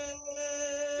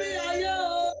 Bí ayé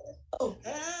o. Ẹ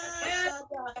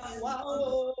ṣàdá wa o.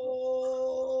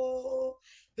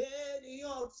 Bẹ́ẹ̀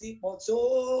nìyàn ti pọ̀ tó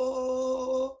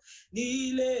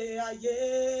nílé ayé.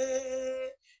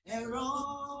 Ẹ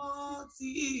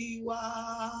rántí wa.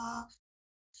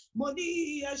 Mo ní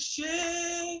ẹ ṣé,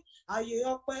 àyè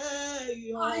ọpẹ́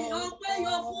yọ. Àyè ọpẹ́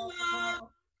yọ fún wa.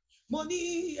 Mo ní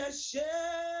ẹ ṣé,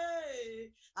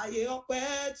 àyè ọpẹ́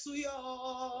tún yọ.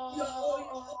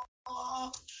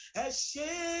 Ẹ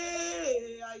ṣé,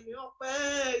 àyè ọpẹ́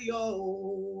yọ o.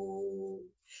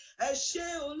 Ẹ ṣé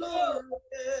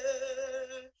olóore,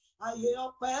 àyè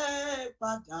ọpẹ́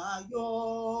padà yọ.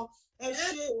 Ẹ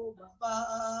ṣé o bàbá.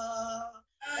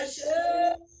 Ẹ ṣé,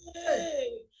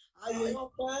 àyè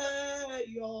ọpẹ́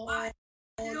yọ. Àyè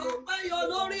ọpẹ́ yọ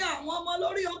lórí àwọn ọmọ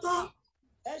lórí ọkọ.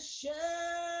 Ẹ ṣé,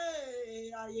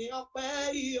 àyè ọpẹ́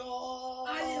yọ.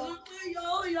 Àyè ọpẹ́ yọ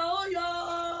ó yọ ó yọ.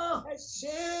 Ẹ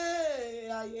ṣé,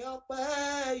 àyè ọpẹ́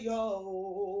yọ o.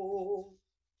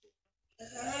 Ẹ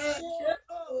ṣé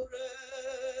lóore,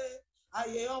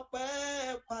 àyè ọpẹ́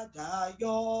padà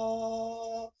yọ.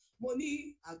 Mo ní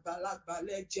àgbàlagbà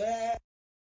lẹ jẹ́.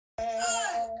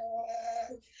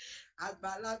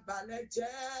 Àgbàlagbà lẹ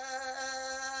jẹ́.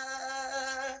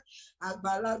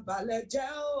 Àgbàlagbà lẹ jẹ́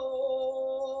o.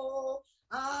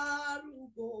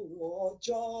 Arúgbó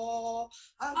ọjọ́.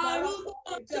 Àgbàlagbà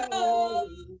lẹ jẹ́ o.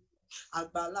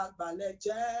 Àgbàlagbà lẹ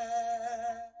jẹ́.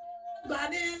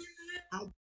 Gbani.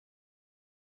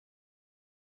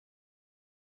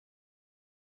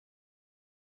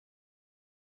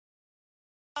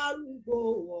 Arúgbó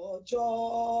ọjọ́.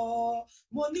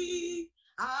 Mo ní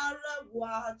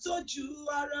arẹwà tó ju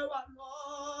arẹwà lọ.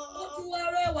 Ó ju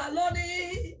arẹwà lónìí.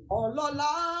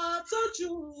 Ọlọ́lá tó ju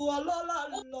ọlọ́lá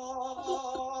lọ.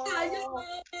 Ayé wa.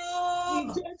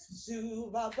 Jésù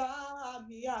bàbá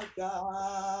mi àgbà.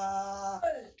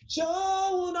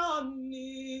 Ṣóun náà ni.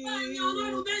 Báyìí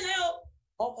Ọlọ́run bẹ́yẹ o.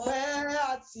 Ọpẹ́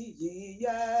àti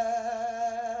yíyẹ.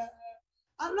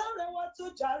 Alárẹwà tó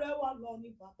járẹwà lọ ni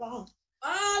bàbá.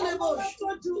 Ọlọ́lá tó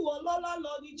ju ọlọ́lá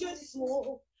lọ ni Jésù.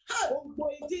 Gbogbo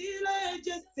ìdílé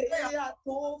Jésè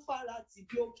àtò farati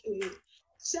bí òkè.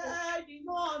 Ṣẹ́yìn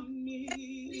náà ni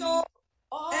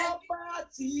ọpẹ́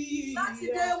àti ìyẹ́. Láti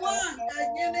day one,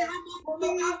 ẹ̀yin ni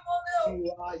amọ̀kùnrin amọ̀lẹ́ o.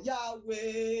 You are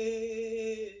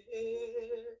Yahweh.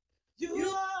 You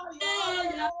are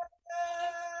Yahweh.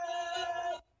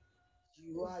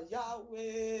 You are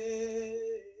Yahweh.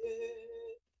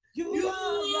 You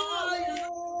are Yahweh.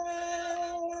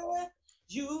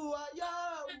 You are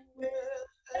Yahweh.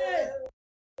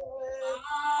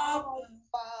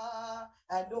 Alpha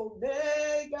and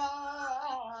Omega.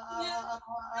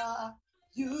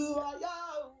 You are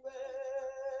Yahweh.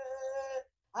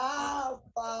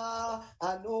 Alpha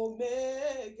and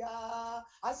Omega.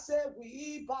 I say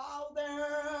we bow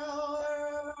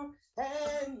down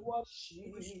and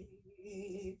worship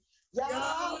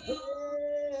Yahweh.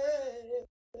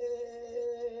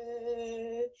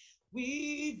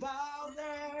 We bow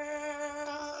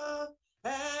down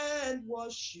and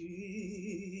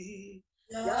worship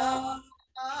Yahweh.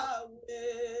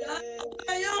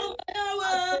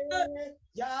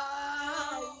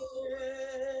 Yahweh.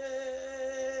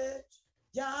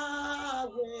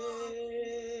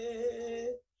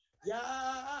 Yahweh.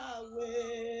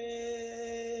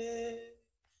 Yahweh.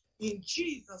 In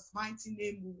Jesus' mighty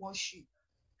name we worship.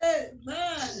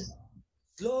 Amen.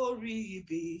 Glory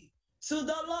be to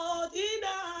the Lord in the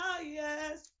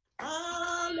highest.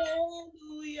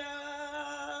 Hallelujah.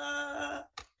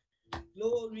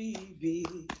 glory be,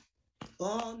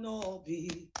 honor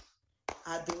be,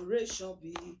 adoration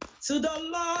be to the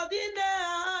Lord in the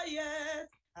highest.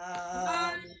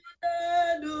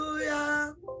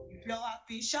 Hallelujah. If you're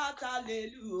happy, shout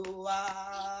hallelujah,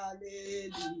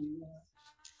 hallelujah,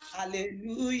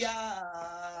 hallelujah,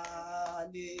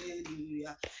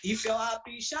 hallelujah. If you're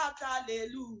happy, shout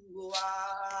hallelujah,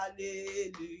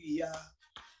 hallelujah,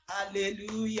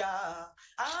 hallelujah,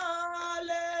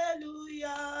 hallelujah.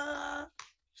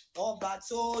 Ọba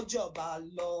tó jọba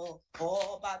lọ,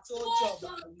 ọba tó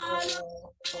jọba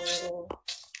lọ.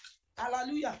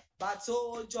 Hallelujah. Ọba tó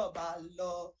jọba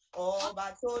lọ, ọba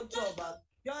tó jọba.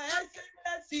 Your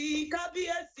Excellency,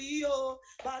 kábíyèsí o,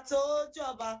 ọba tó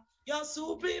jọba. Your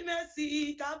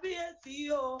Supremacy,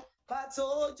 kábíyèsí o, ọba tó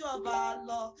jọba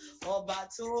lọ, ọba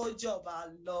tó jọba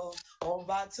lọ,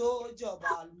 ọba tó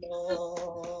jọba lọ.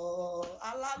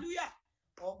 Hallelujah.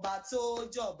 Ọba tó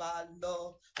jọba lọ,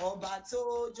 ọba tó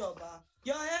jọba.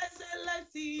 Your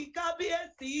Excellency,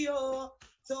 kábíyèsí o,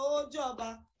 tó jọba.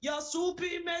 Your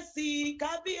Supremacy,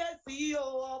 kábíyèsí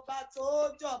o, ọba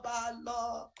tó jọba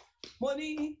lọ. Mo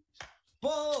ní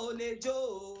bó lè jó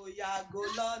yàgò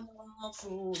lọ́nà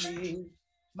fún mi.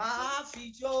 Máa fi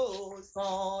jó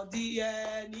san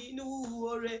díẹ̀ nínú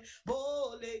oore. Bó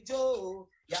lè jó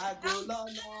yàgò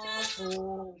lọ́nà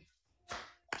fún mi.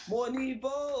 Mo ní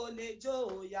bó lè jó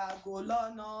yàgò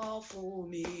lọ́nà fún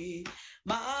mi,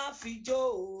 máa fi jó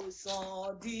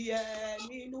san díẹ̀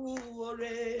nínú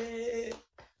oore.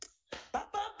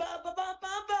 Bàbá bàbá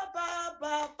bàbá bàbá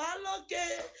bàbá lókè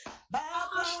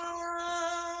bàbá.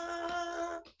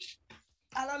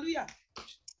 Hallelujah.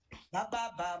 Bàbá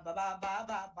bàbá bàbá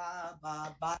bàbá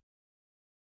bàbá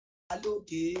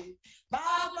lókè.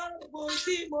 Bàbá gbogbo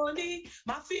tí mo ní,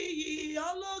 máa fi yìn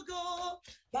ọ́ lógo.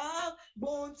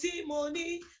 Gbogbo tí mo ní,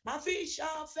 máa fi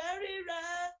ṣàfẹ́rí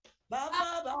rẹ̀. Bàbá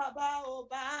bàbá o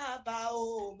bàbá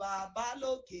o bàbá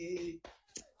lókè.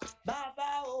 Bàbá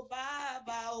o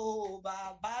bàbá o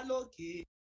bàbá lókè.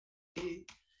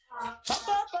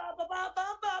 Bàbá bàbá bàbá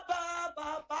bàbá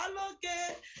bàbá lókè.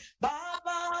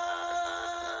 Bàbá.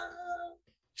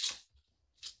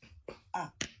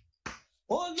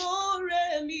 Olóore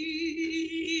mi,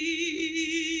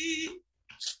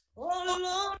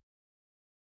 olóore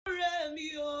mi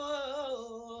o,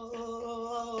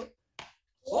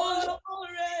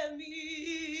 olóore mi,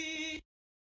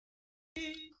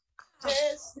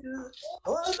 Jésù,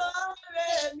 olóore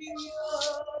mi o,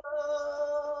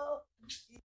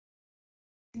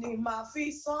 ni màá fi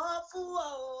san fún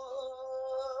ọ,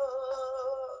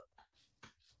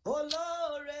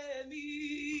 olóore mi.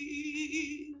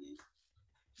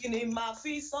 Kí ni màá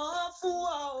fi san fún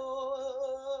ọ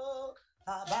o,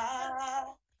 bàbá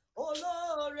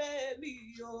olóore mi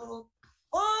o,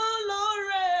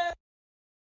 olóore,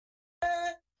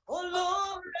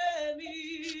 olóore mi,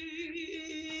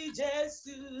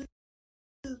 Jésù,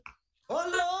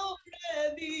 olóore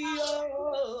mi o,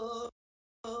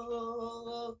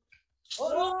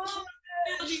 olóore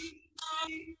mi,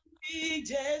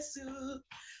 Jésù,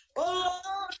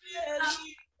 olóore mi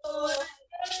o.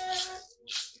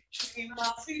 Kí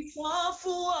máa fi san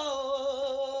fún ọ,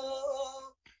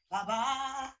 bàbá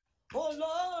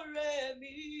olóore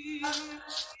mi.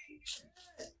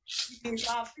 Kí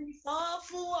máa fi san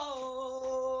fún ọ,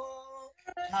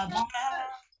 bàbá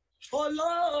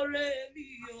olóore mi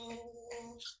o.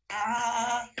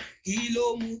 Kí ló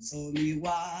mú tọ̀ mí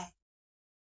wá?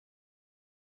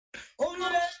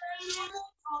 Olóore ló mú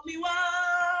tọ̀ mí wá.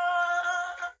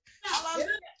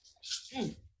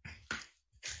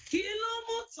 Kí ló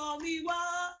mú tọ̀ mí wá?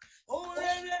 Ohun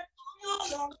rere ló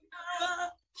tọ̀ mí wá.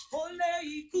 Ó lé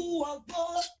ikú ọgbó,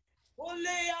 ó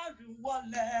lé àrùn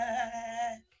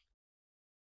wọlẹ̀.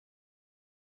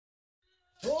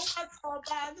 Ó wá sọ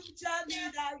bànújẹ́ mi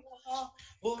dayọ̀.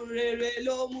 Ohun rere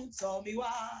ló mú tọ̀ mí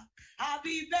wá.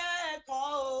 Àbí bẹ́ẹ̀ kọ́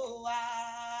o,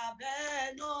 bẹ́ẹ̀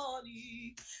náà ni.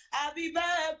 Àbí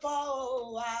bẹ́ẹ̀ kọ́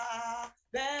o,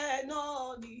 bẹ́ẹ̀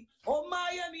náà ni. Ó máa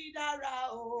yẹ mi dára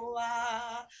o,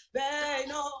 bẹ́ẹ̀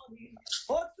náà ni.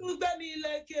 Ó tún gbé mi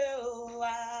lékè o,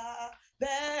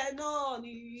 bẹ́ẹ̀ náà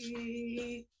ni.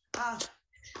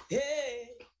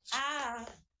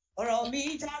 Ọ̀rọ̀ mi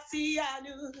já sí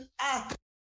àánú.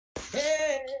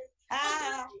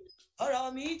 Ọ̀rọ̀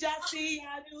mi já sí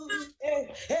àánú.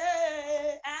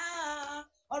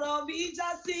 Ọ̀rọ̀ mi já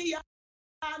sí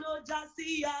àánú. Já sí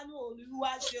àánú.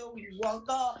 Olúwa ṣeun ìwọ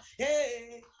ńkọ́.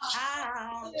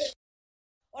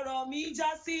 Ọ̀rọ̀ mi já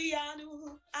sí àánú.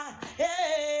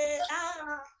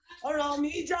 Ọ̀rọ̀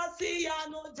mi já sí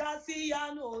àánú. Já sí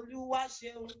àánú. Olúwa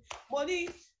ṣeun. Mo ní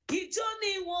ijó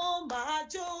ni wọ́n máa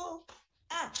jó.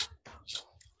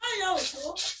 Ayọ̀ òjò.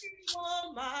 Wọ́n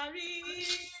máa rí.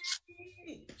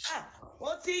 Ó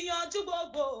ti yanjú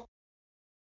gbogbo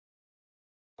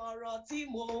ọ̀rọ̀ tí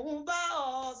mò ń bá ọ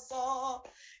sọ.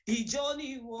 Ìjó ni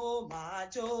wọ́n máa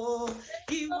jó.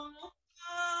 Ìwọ ń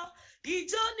kọ́.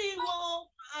 Ìjó ni wọ́n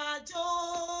máa jó.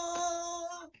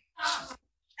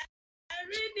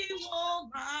 Ẹ̀rí ni wọ́n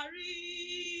máa rí.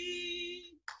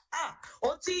 Ó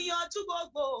ti yanjú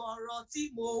gbogbo ọ̀rọ̀ tí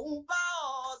mò ń bá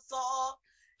ọ sọ.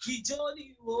 Ìjó ni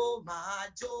wọ́n máa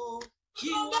jó.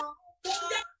 Ìwọ ń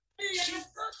kọ́.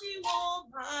 Ìjó ni wọ́n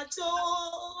máa jó.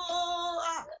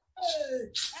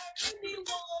 Ẹ̀rí ni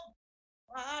wọ́n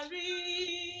máa rí.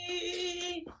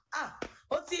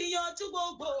 Ó ti yanjú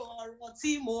gbogbo ọ̀rọ̀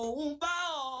tí mò ń bá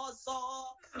ọ sọ.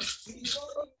 Ìjó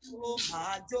ni wọ́n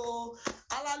máa jó.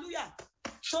 Hallelujah.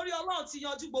 Torí Ọlọ́run ti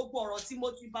yanjú gbogbo ọ̀rọ̀ tí mo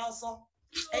ti bá ọ sọ.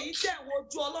 Èyí tẹ̀ ń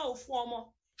wojú Ọlọ́run fún ọmọ.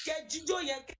 Kẹ́ jíjó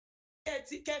yẹn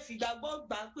kẹ́ fìgbàgbọ́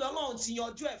gbà pé Ọlọ́run ti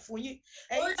yanjú ẹ̀ fún yín.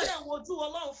 Èyí tẹ̀ ń wojú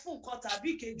Ọlọ́run fún nǹkan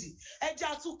tàbí kejì. Ẹ jẹ́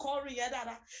àtúnkọ orin yẹn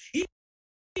dáadáa.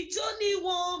 Ìjó ni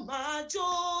wọ́n máa jó.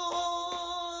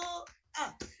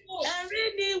 Ẹ̀rí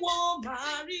ni wọ́n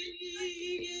máa rí.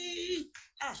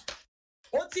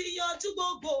 Ó ti yanjú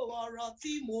gbogbo ọ̀rọ̀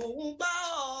tí mò ń bá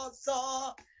ọ sọ.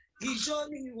 Ìjó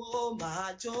ni wọ́n máa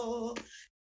jó.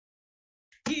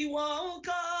 Ìwọ ń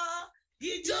kọ́.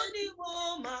 Ìjó ni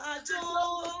wọ́n máa jó.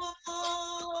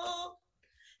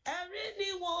 Ẹ̀rí ni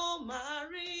wọ́n máa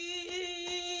rí.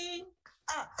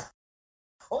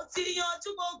 Ó ti yanjú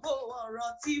gbogbo ọ̀rọ̀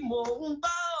tí mò ń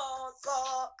bá ọ sọ.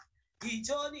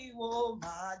 Ìjó ni wọ́n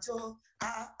máa jó.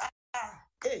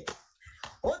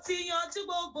 Ó ti yanjú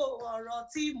gbogbo ọ̀rọ̀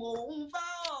tí mò ń bá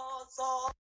ọ sọ.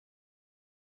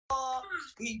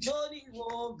 Ìjó ni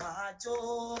wọ́n máa jó.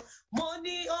 Mo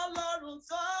ní Ọlọ́run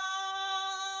tó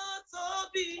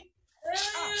tóbi.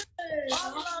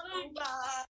 Ọlọ́run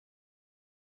bàbá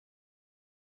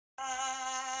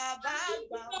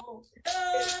àgbà o.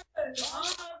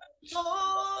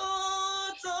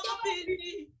 Ọlọ́run tó tóbi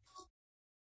ni.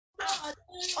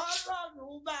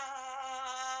 Ọlọ́run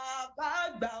bàbá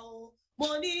àgbà o. Mo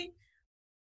ní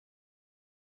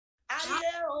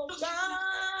ayé ò gbà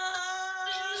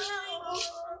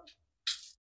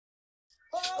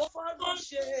ó fọdún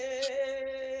ṣe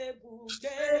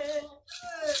bùgbé.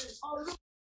 Ọ̀run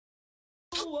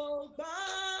ò gbà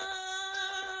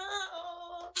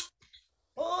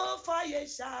ó fàyè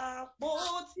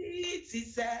ṣàpótí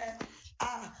tìṣẹ́.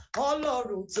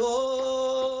 Ọlọ́run tó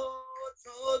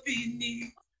tóbi ni.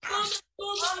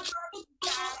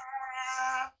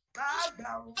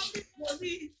 Bàbá o, mo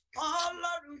ní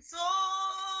Ọlọ́run tó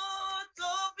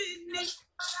tóbi ni.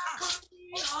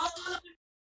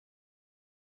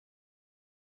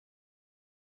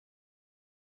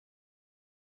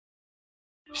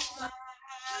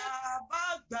 Bàbá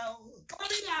àgbà o,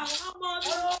 Orí àwọn ọmọ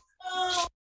mi.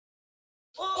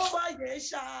 ó fàyè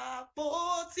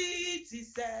ṣàpótí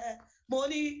tìṣẹ́. Mo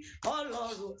ní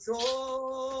Ọlọ́run tó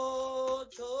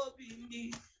tóbi ni.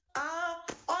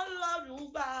 Ọlọ́run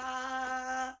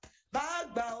bàbá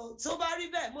àgbà o. Tó bá rí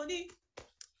bẹ́ẹ̀ mo ní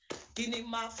kí ni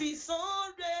màá fi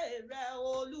sóore rẹ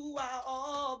Olúwa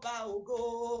ọba ògo.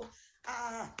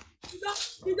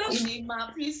 Kí ni màá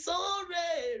fi sóore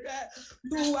rẹ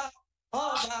Olúwa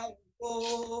ọba ògo.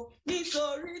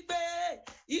 Nítorí pé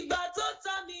ìgbà tó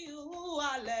ta mi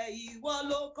hùwàlẹ̀ ìwọ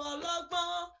ló kọ́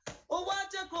lọ́gbọ́n. Ó wá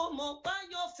jẹ́ kó mọ̀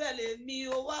páyọ̀ fẹ̀lẹ̀ mi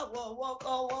ó wá wọ̀wọ́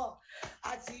kọ́wọ́.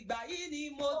 Àtìgbà yìí ni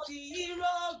mo ti ń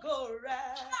rógò rẹ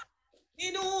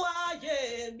nínú ayé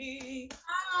mi.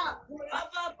 Mo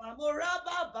rá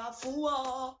bàbá fún ọ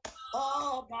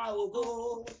ọba ògo.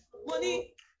 Mo ní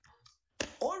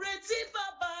oore tí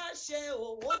bàbá ṣe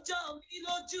òwò jọ mí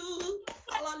lójú.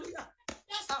 Hallelujah.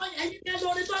 Ẹyin kẹ́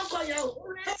lórí tó ń kọ yẹn o.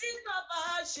 Oore tí bàbá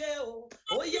ṣe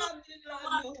ó yà mí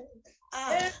lẹ́nu.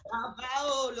 Bàbá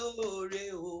olóore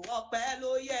o, ọpẹ́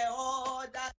ló yẹ ọ́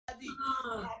dádì.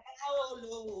 Bàbá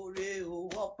olóore o,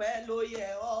 ọpẹ́ ló yẹ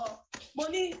ọ́. Mo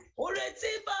ní oore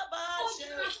tí bàbá ṣe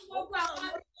Gbogbo àwọn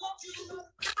ojú.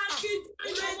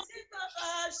 Oore tí bàbá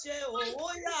ṣe ó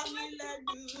yà mí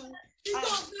lẹ́nu.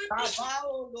 Bàbá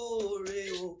olóore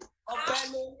o, ọpẹ́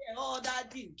ló yẹ ọ́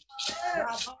dádì.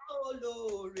 Bàbá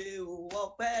olóore o,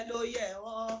 ọpẹ́ ló yẹ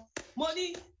ọ́. Mo ní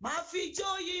màá fi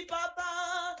jóyè bàbá.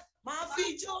 Máa fi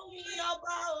jó yìn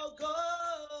ọba ògo.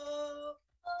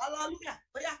 Hallelujah.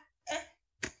 Bóyá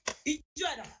ijó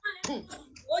ẹ̀dá.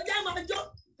 ó jẹ́ máa jó.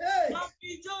 Máa fi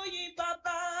jó yìn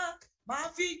bàbá. Máa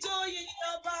fi jó yìn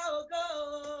ọba ògo.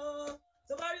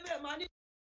 Tó bá rí bẹ́ẹ̀ máa ní.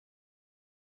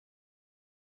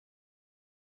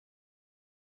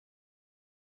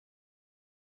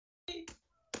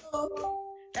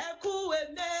 Ẹ kú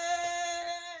èmé,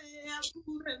 ẹ kú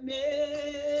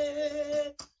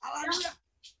Hallelujah.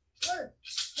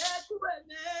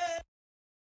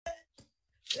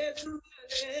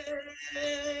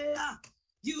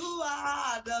 You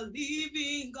are the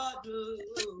living God.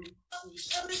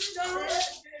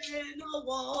 No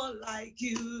one like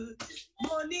you.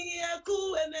 Money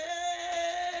ekueme.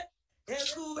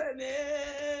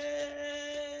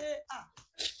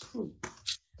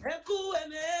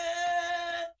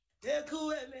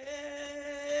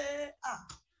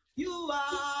 You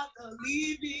are the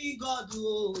living God.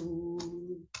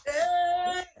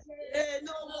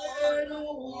 No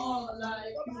one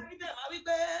like you.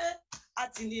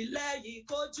 Àtìlẹ́yìn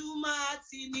kójú máa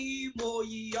ti ní mo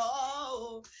yíyọ́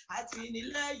o.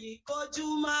 Àtìlẹ́yìn kójú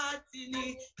máa ti ní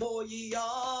mo yíyọ́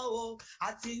o.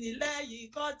 Àtìlẹ́yìn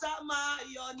kọ́tà máa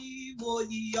yọ ní mo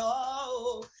yíyọ́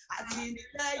o.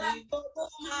 Àtìlẹ́yìn kójú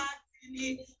máa ti ní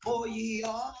mo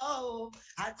yíyọ́ o.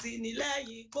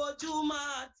 Àtìlẹ́yìn kójú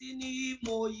máa ti ní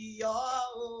mo yíyọ́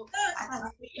o.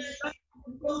 Àtìlẹ́yìn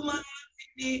kójú máa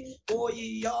ni mo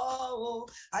yíyọ́ o.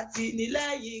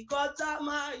 Àtìlẹ́yìn kọ́tà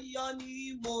máa yọ ní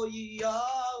mo yíyọ́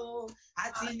o.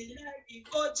 Àtìlẹ́yìn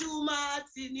kójú máa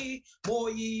ti ní mo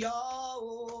yíyọ́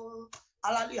o.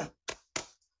 Hallelujah.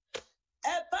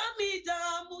 Ẹ bá mi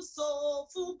dàmúso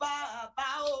fún bàbá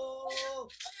o.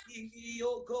 Ìyìn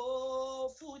ògo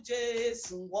fún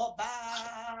Jésù ọba.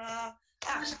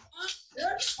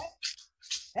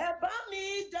 Ẹ bá mi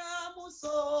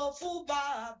dàmúso fún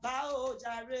bàbá o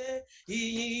jàre.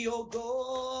 Ìyìn ògo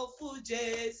fún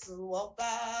Jésù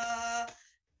ọba.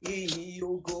 Ìyìn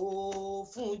ògo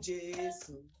fún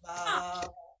Jésù ọba.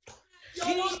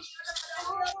 Ìyìn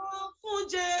ògo fún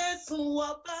Jésù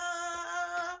ọba.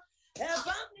 Ẹ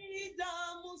bá mi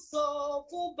dàmúso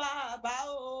fún bàbá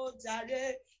o jàre.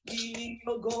 Ìyìn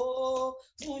ògo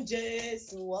fún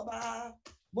Jésù ọba.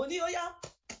 Mo ní ó yá.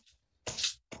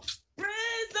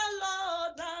 Praise the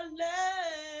Lord, hallelujah.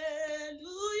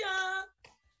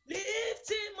 Lift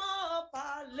him up,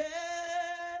 hallelujah.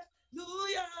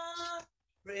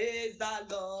 Praise the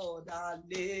Lord,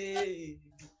 hallelujah.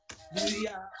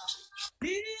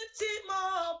 Lift him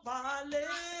up, hallelujah.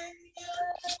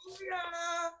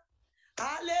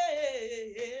 Hallelujah.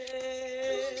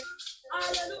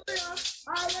 Hallelujah.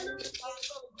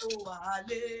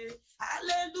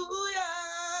 Hallelujah.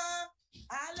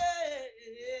 Hallelujah.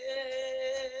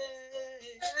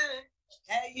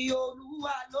 Ẹ̀yin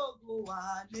Olúwa lógo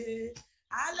wálé.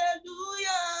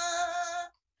 Hallelujah.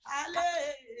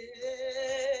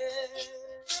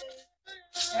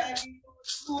 Ẹ̀yin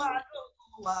Olúwa lógo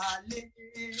wálé.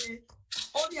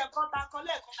 Orí ẹ̀kọ́ ta kọ́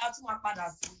lẹ́ẹ̀kan la tún máa padà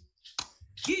sí.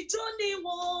 Ijó ni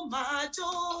wọ́n máa jó.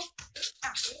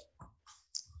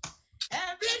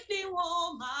 Ẹ̀rí ni wọ́n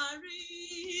máa rí.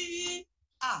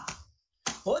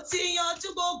 Ó ti yanjú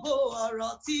gbogbo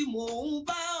ọ̀rọ̀ tí mò ń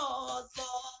bá ọ sọ.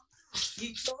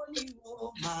 Ijó ni wọ́n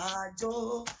máa jó.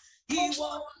 Ìwọ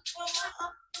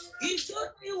ijó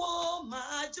ni wọ́n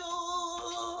máa jó.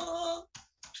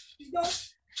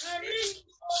 Ẹ̀rí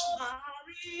ni wọ́n máa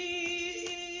rí.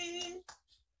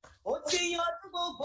 Ó ti yanjú